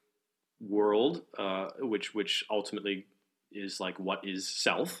other world, which ultimately is like, what is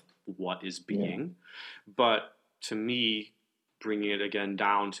self? What is being? Yeah. But to me, bringing it again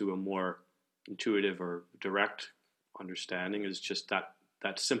down to a more intuitive or direct understanding is just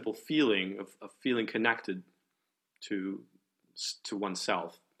that simple feeling of feeling connected to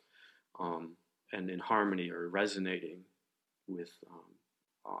oneself, and in harmony or resonating with,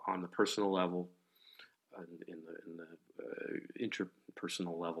 on the personal level, and in the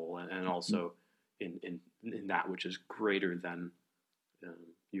interpersonal level, and also in that which is greater than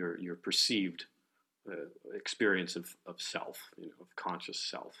your perceived experience of self, of conscious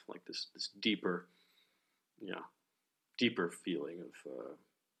self, like this deeper feeling of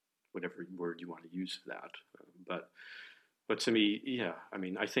whatever word you want to use for that, But to me, yeah, I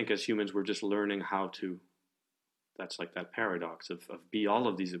mean, I think as humans, we're just learning how to, that's like that paradox of be all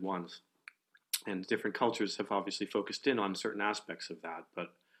of these at once. And different cultures have obviously focused in on certain aspects of that.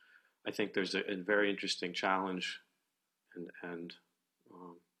 But I think there's a very interesting challenge and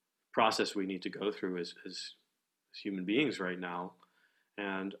process we need to go through as human beings right now.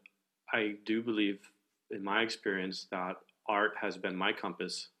 And I do believe, in my experience, that art has been my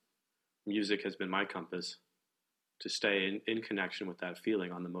compass, music has been my compass, to stay in connection with that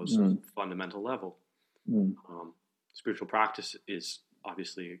feeling on the most fundamental level. Spiritual practice is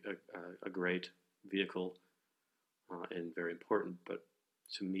obviously a great vehicle and very important, but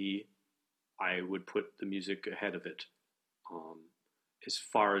to me, I would put the music ahead of it, as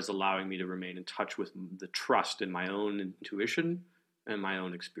far as allowing me to remain in touch with the trust in my own intuition and my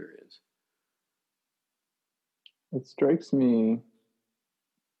own experience. It strikes me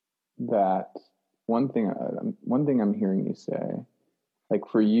that one thing I'm hearing you say, like,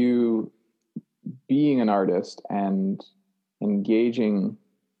 for you, being an artist and engaging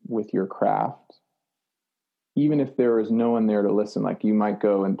with your craft, even if there is no one there to listen, like, you might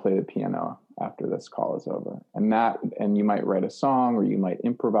go and play the piano after this call is over, and you might write a song or you might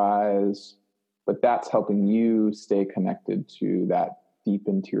improvise, but that's helping you stay connected to that deep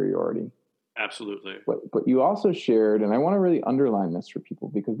interiority. Absolutely. But you also shared, and I want to really underline this for people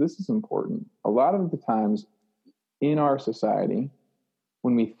because this is important. A lot of the times in our society,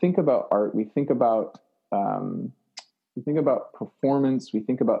 when we think about art, we think about performance, we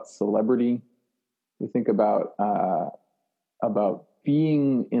think about celebrity, we think about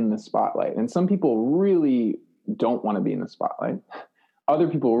being in the spotlight. And some people really don't want to be in the spotlight. Other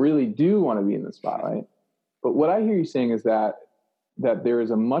people really do want to be in the spotlight. But what I hear you saying is that there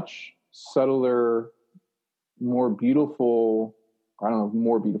is a much subtler, more beautiful, I don't know if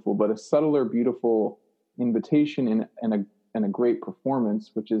more beautiful, but a subtler, beautiful invitation and a great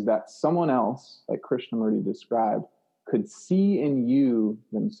performance, which is that someone else, like Krishnamurti described, could see in you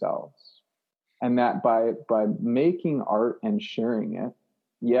themselves. And that by making art and sharing it,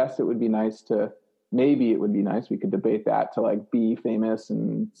 yes, it would be nice, we could debate that, to like be famous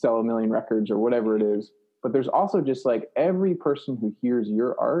and sell 1 million records or whatever it is. But there's also just like every person who hears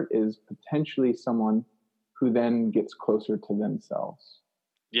your art is potentially someone who then gets closer to themselves.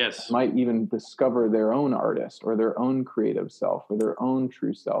 Yes. Might even discover their own artist or their own creative self or their own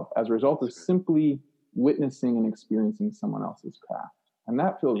true self as a result of simply witnessing and experiencing someone else's craft. And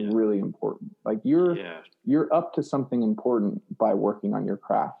that feels really important. Like you're up to something important by working on your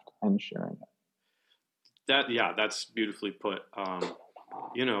craft and sharing it. That's beautifully put.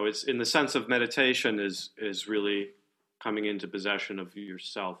 It's in the sense of meditation is really coming into possession of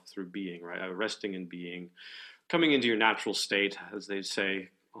yourself through being, right? Resting in being, coming into your natural state, as they say,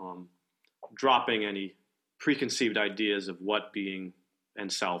 dropping any preconceived ideas of what being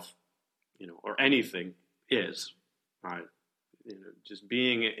and self, or anything is, right? Just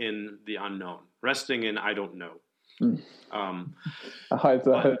being in the unknown, resting in I don't know.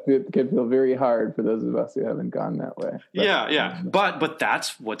 It can feel very hard for those of us who haven't gone that way. But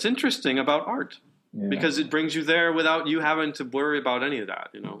that's what's interesting about art, because it brings you there without you having to worry about any of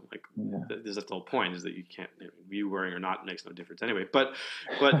that. That's the whole point, is that you can't, you worrying or not makes no difference anyway. But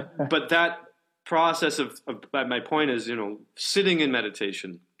that process of my point is, sitting in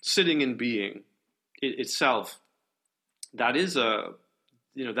meditation, sitting in being itself, that is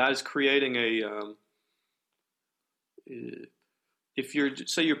creating a. If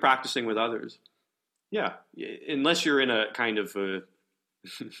you're practicing with others, unless you're in a kind of a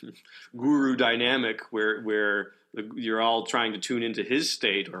guru dynamic where you're all trying to tune into his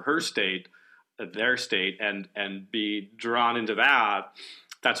state or her state, their state and be drawn into that,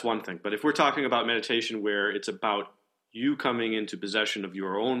 that's one thing. But if we're talking about meditation where it's about you coming into possession of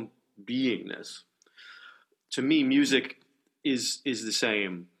your own beingness, to me, music is the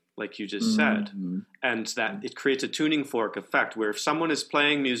same, like you just said, and that it creates a tuning fork effect where if someone is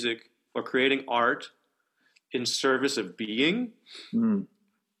playing music or creating art in service of being,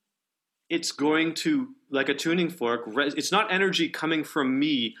 it's going to, like a tuning fork, it's not energy coming from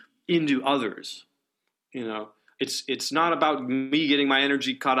me into others. It's not about me getting my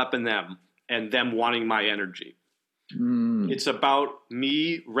energy caught up in them and them wanting my energy. It's about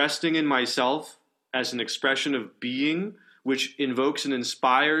me resting in myself as an expression of being, which invokes and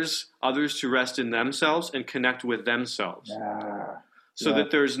inspires others to rest in themselves and connect with themselves. So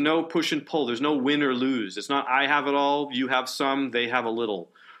that there's no push and pull. There's no win or lose. It's not I have it all, you have some, they have a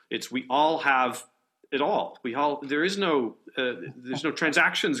little. It's we all have it all. There's no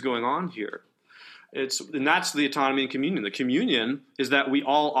transactions going on here. And that's the autonomy and communion. The communion is that we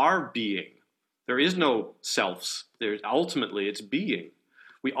all are being. There is no selves. Ultimately, it's being.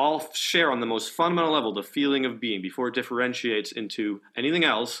 We all share on the most fundamental level the feeling of being before it differentiates into anything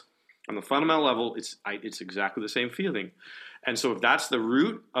else. On the fundamental level, it's exactly the same feeling. And so if that's the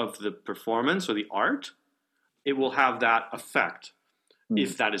root of the performance or the art, it will have that effect.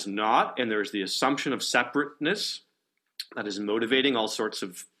 If that is not, and there's the assumption of separateness that is motivating all sorts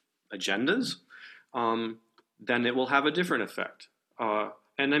of agendas, then it will have a different effect.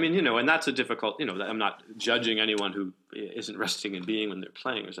 And I mean, and that's a difficult, I'm not judging anyone who isn't resting in being when they're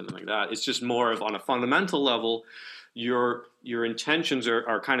playing or something like that. It's just more of on a fundamental level, your intentions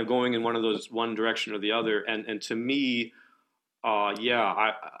are kind of going in one direction or the other. And to me,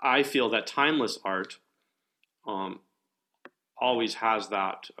 I feel that timeless art always has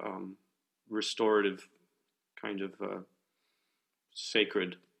that restorative kind of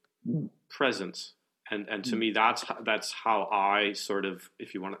sacred presence. And to me, that's how I sort of,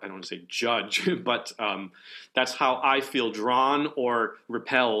 if you want, I don't want to say judge, but that's how I feel drawn or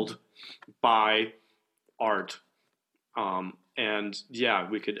repelled by art. And yeah,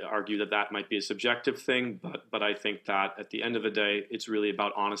 we could argue that might be a subjective thing, but I think that at the end of the day, it's really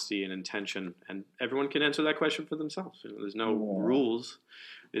about honesty and intention, and everyone can answer that question for themselves. There's no rules.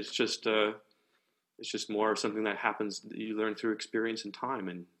 It's just more of something that happens that you learn through experience and time,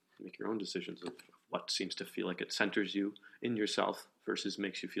 and make your own decisions of what seems to feel like it centers you in yourself versus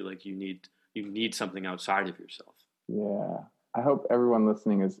makes you feel like you need something outside of yourself. Yeah, I hope everyone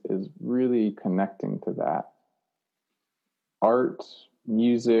listening is really connecting to that. Art,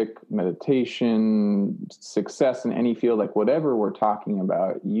 music, meditation, success in any field, like whatever we're talking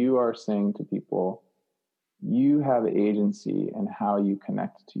about, you are saying to people, you have agency in how you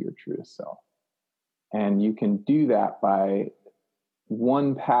connect to your truest self. And you can do that by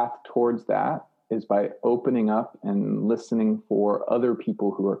one path towards that is by opening up and listening for other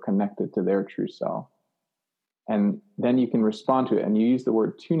people who are connected to their true self. And then you can respond to it. And you use the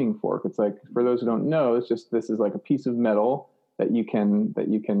word tuning fork. It's like, for those who don't know, it's just, this is like a piece of metal that you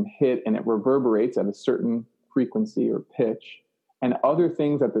can hit, and it reverberates at a certain frequency or pitch. And other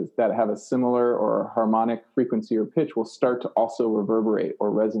things that have a similar or harmonic frequency or pitch will start to also reverberate or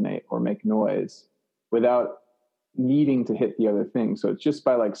resonate or make noise without needing to hit the other thing. So it's just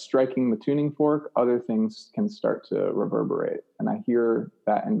by like striking the tuning fork, other things can start to reverberate. And I hear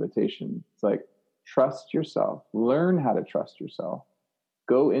that invitation. It's like, trust yourself, learn how to trust yourself.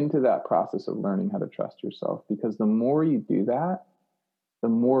 Go into that process of learning how to trust yourself, because the more you do that, the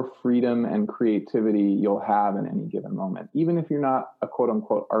more freedom and creativity you'll have in any given moment, even if you're not a quote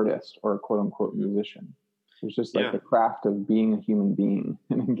unquote artist or a quote unquote musician. It's just like the craft of being a human being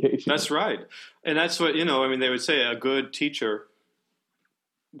and engaging. That's right. And that's what, they would say a good teacher,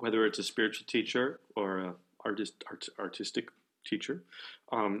 whether it's a spiritual teacher or a artistic teacher,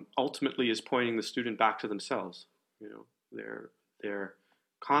 ultimately is pointing the student back to themselves. They're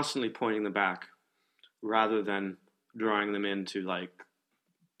constantly pointing them back rather than drawing them into like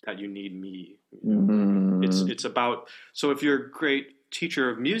that you need me. Mm-hmm. It's about, so if you're a great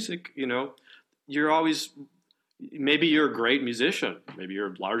teacher of music, you're always, maybe you're a great musician, maybe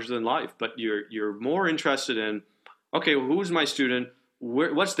you're larger than life, but you're more interested in, okay, well, who's my student?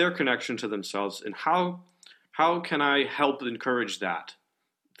 What's their connection to themselves, and how can I help encourage that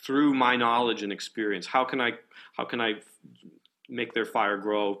through my knowledge and experience? How can I make their fire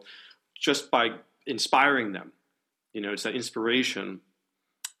grow just by inspiring them? It's that inspiration.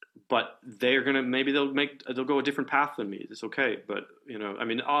 But they're gonna, maybe they'll go a different path than me. It's okay, but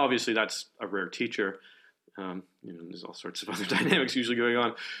obviously that's a rare teacher. There's all sorts of other dynamics usually going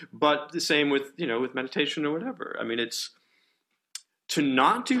on. But the same with with meditation or whatever. It's to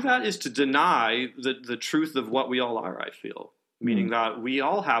not do that is to deny the truth of what we all are, I feel. Meaning that we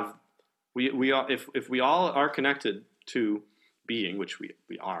all have, we all, if we all are connected to being, which we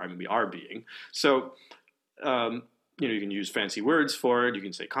are, I mean, we are being. So, you can use fancy words for it. You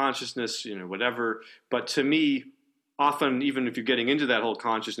can say consciousness, whatever. But to me, often, even if you're getting into that whole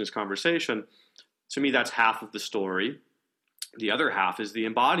consciousness conversation, to me, that's half of the story. The other half is the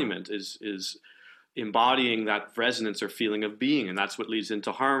embodiment, is embodying that resonance or feeling of being. And that's what leads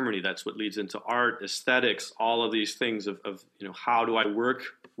into harmony. That's what leads into art, aesthetics, all of these things of how do I work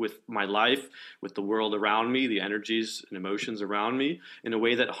with my life, with the world around me, the energies and emotions around me, in a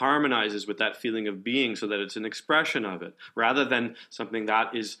way that harmonizes with that feeling of being so that it's an expression of it, rather than something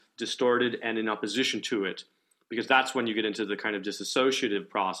that is distorted and in opposition to it. Because that's when you get into the kind of disassociative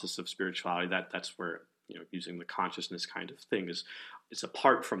process of spirituality. That's where, using the consciousness kind of thing it's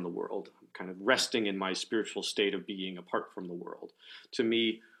apart from the world. I'm kind of resting in my spiritual state of being apart from the world. To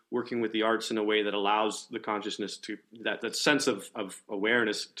me, working with the arts in a way that allows the consciousness to that sense of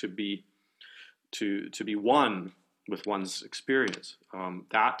awareness to be one with one's experience.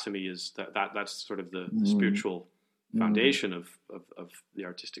 That to me is that's sort of the spiritual foundation of the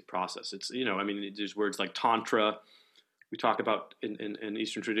artistic process. It's there's words like tantra. We talk about in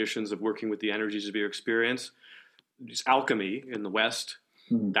Eastern traditions of working with the energies of your experience. It's alchemy in the West.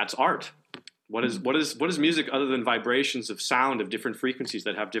 That's art. What is music other than vibrations of sound of different frequencies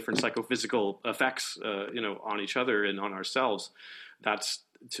that have different psychophysical effects, on each other and on ourselves? That's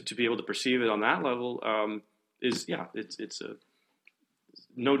to be able to perceive it on that level it's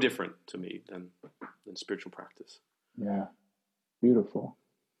no different to me than spiritual practice. Yeah, beautiful.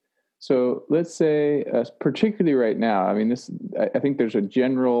 So let's say, particularly right now, I think there's a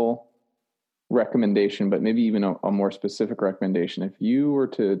general recommendation, but maybe even a more specific recommendation. If you were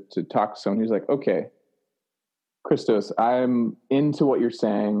to talk to someone who's like, okay, Christos, I'm into what you're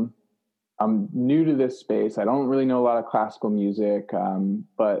saying. I'm new to this space. I don't really know a lot of classical music, and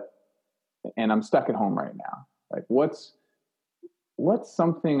I'm stuck at home right now. Like, what's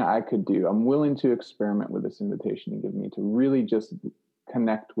something I could do? I'm willing to experiment with this invitation you give me to really just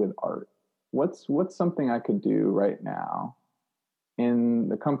connect with art. What's something I could do right now in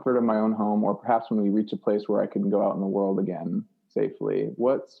the comfort of my own home, or perhaps when we reach a place where I can go out in the world again safely?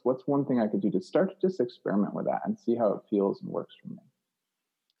 What's one thing I could do to start to just experiment with that and see how it feels and works for me?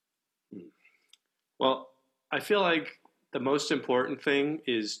 Well, I feel like the most important thing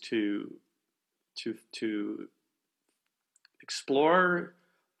is to explore,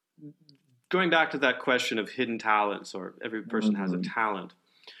 going back to that question of hidden talents, or every person has a talent.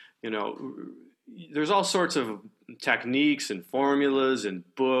 There's all sorts of techniques and formulas and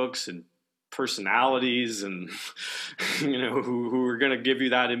books and personalities and who are going to give you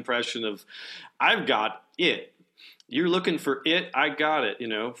that impression of, I've got it. You're looking for it. I got it.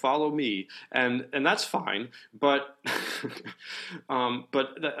 Follow me, and that's fine. But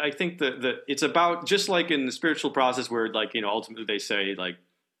I think that it's about, just like in the spiritual process, where ultimately they say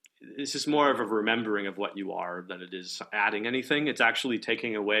it's just more of a remembering of what you are than it is adding anything. It's actually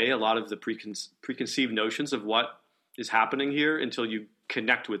taking away a lot of the preconceived notions of what is happening here until you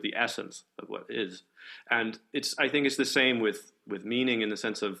connect with the essence of what is. And I think it's the same with meaning, in the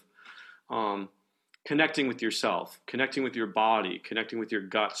sense of connecting with yourself, connecting with your body, connecting with your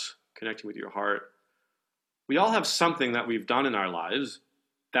guts, connecting with your heart. We all have something that we've done in our lives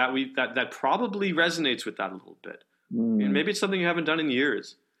that probably resonates with that a little bit. And maybe it's something you haven't done in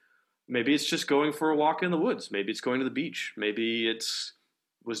years. Maybe it's just going for a walk in the woods. Maybe it's going to the beach. Maybe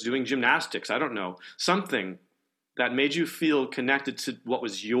was doing gymnastics. I don't know. Something that made you feel connected to what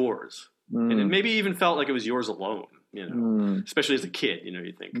was yours. And it maybe even felt like it was yours alone, especially as a kid,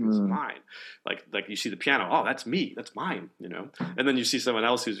 you think it's mine. Like you see the piano. Oh, that's me. That's mine, and then you see someone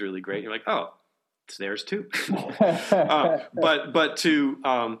else who's really great. And you're like, oh, it's theirs too. But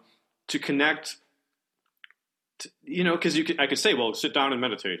to connect, because I could say, well, sit down and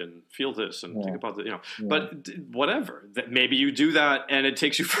meditate and feel this and think about the, but whatever. That maybe you do that and it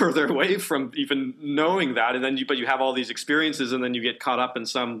takes you further away from even knowing that, and then you have all these experiences, and then you get caught up in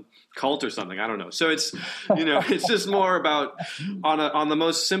some cult or something. I don't know. So it's it's just more about on the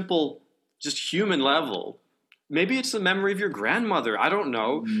most simple, just human level. Maybe it's the memory of your grandmother. I don't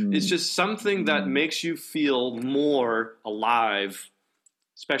know. It's just something that makes you feel more alive,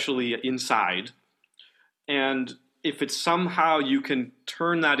 especially inside. And if it's somehow you can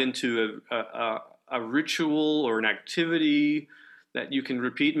turn that into a ritual or an activity that you can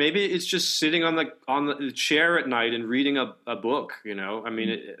repeat. Maybe it's just sitting on the chair at night and reading a book, I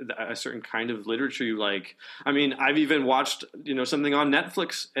mean, a certain kind of literature you like. I mean, I've even watched, something on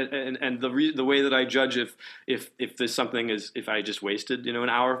Netflix, and the way that I judge if this something is, if I just wasted, an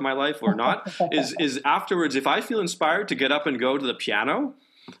hour of my life or not, is afterwards, if I feel inspired to get up and go to the piano,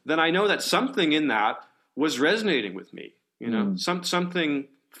 then I know that something in that was resonating with me, something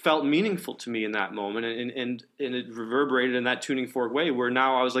felt meaningful to me in that moment, and it reverberated in that tuning fork way, where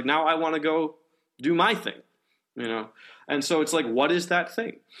now I was like, now I want to go do my thing, and so it's like, what is that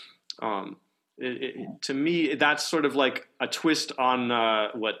thing? To me, that's sort of like a twist on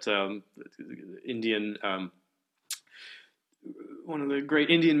what Indian, one of the great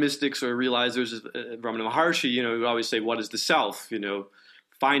Indian mystics or realizers is Ramana Maharshi, who always say, what is the self?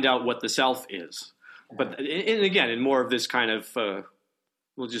 Find out what the self is. But and again, in more of this kind of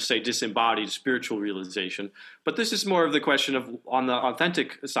we'll just say disembodied spiritual realization. But this is more of the question of, on the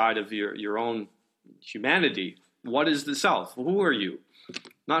authentic side of your own humanity, what is the self? Who are you?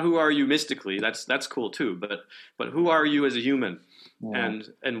 Not who are you mystically. That's cool too. But who are you as a human? Yeah.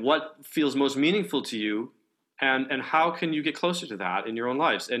 And what feels most meaningful to you? And how can you get closer to that in your own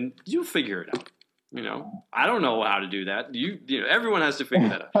lives? And you figure it out. I don't know how to do that. Everyone has to figure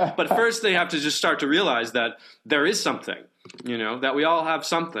that out. But first they have to just start to realize that there is something, that we all have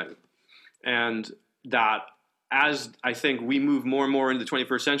something. And that as I think we move more and more into the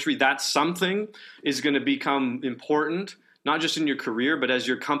 21st century, that something is going to become important, not just in your career, but as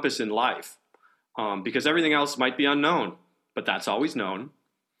your compass in life. Because everything else might be unknown, but that's always known.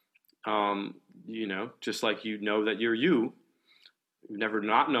 Just like that you're you. You've never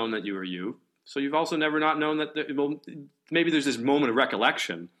not known that you are you. So you've also never not known that maybe there's this moment of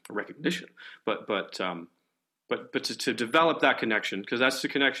recollection or recognition, but to develop that connection, because that's the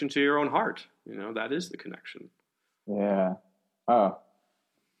connection to your own heart. That is the connection. Yeah. Oh,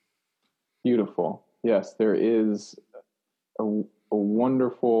 beautiful. Yes, there is a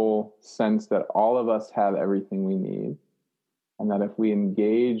wonderful sense that all of us have everything we need, and that if we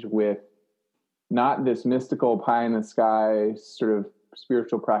engage with not this mystical pie in the sky sort of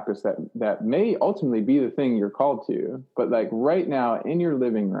spiritual practice that may ultimately be the thing you're called to, but like right now in your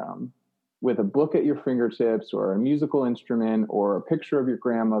living room with a book at your fingertips or a musical instrument or a picture of your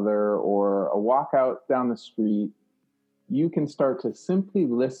grandmother or a walk out down the street, you can start to simply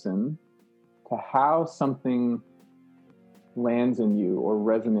listen to how something lands in you or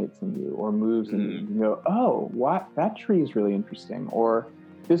resonates in you or moves in you. You go, oh, what? That tree is really interesting. Or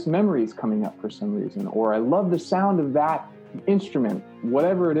this memory is coming up for some reason. Or I love the sound of that instrument.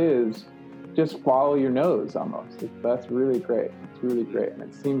 Whatever it is, just follow your nose almost. That's really great. It's really great. And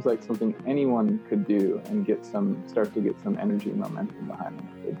it seems like something anyone could do and start to get some energy and momentum behind them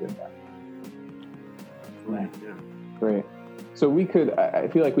if they did that. Right. Yeah. Great. So I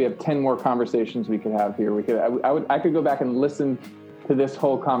feel like we have 10 more conversations we could have here. I could go back and listen to this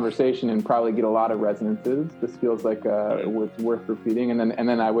whole conversation and probably get a lot of resonances. This feels like it's worth repeating. And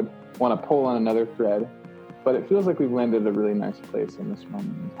then I would want to pull on another thread, but it feels like we've landed a really nice place in this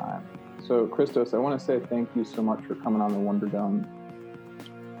moment in time. So Christos, I want to say thank you so much for coming on the Wonder Dome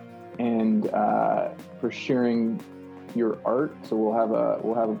and for sharing your art. So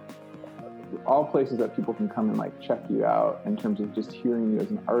we'll have all places that people can come and like check you out in terms of just hearing you as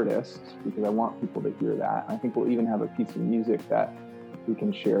an artist, because I want people to hear that. And I think we'll even have a piece of music that we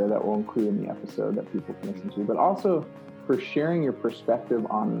can share that we'll include in the episode that people can listen to, but also for sharing your perspective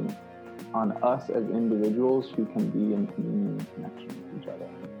on us as individuals who can be in communion and connection with each other.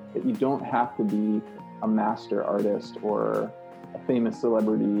 That you don't have to be a master artist or a famous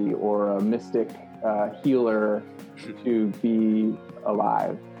celebrity or a mystic healer to be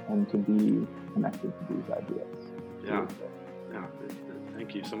alive and to be connected to these ideas. Yeah.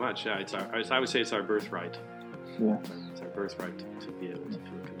 Thank you so much. Yeah, I would say it's our birthright. Yeah. It's our birthright to be able to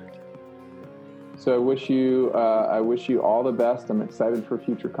feel connected. So I wish you all the best. I'm excited for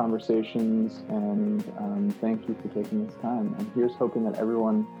future conversations, and thank you for taking this time. And here's hoping that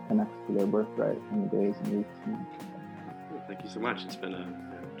everyone connects to their birthright in the days and weeks. Thank you so much. It's been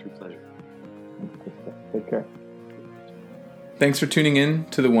a true pleasure. Take care. Thanks for tuning in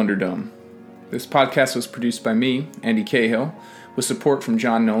to the Wonder Dome. This podcast was produced by me, Andy Cahill, with support from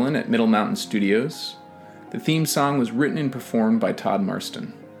John Nolan at Middle Mountain Studios. The theme song was written and performed by Todd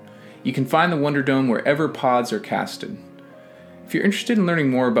Marston. You can find the Wonder Dome wherever pods are casted. If you're interested in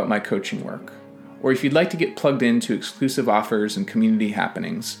learning more about my coaching work, or if you'd like to get plugged into exclusive offers and community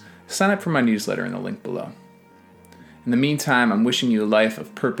happenings, sign up for my newsletter in the link below. In the meantime, I'm wishing you a life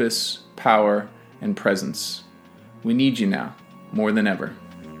of purpose, power, and presence. We need you now, more than ever.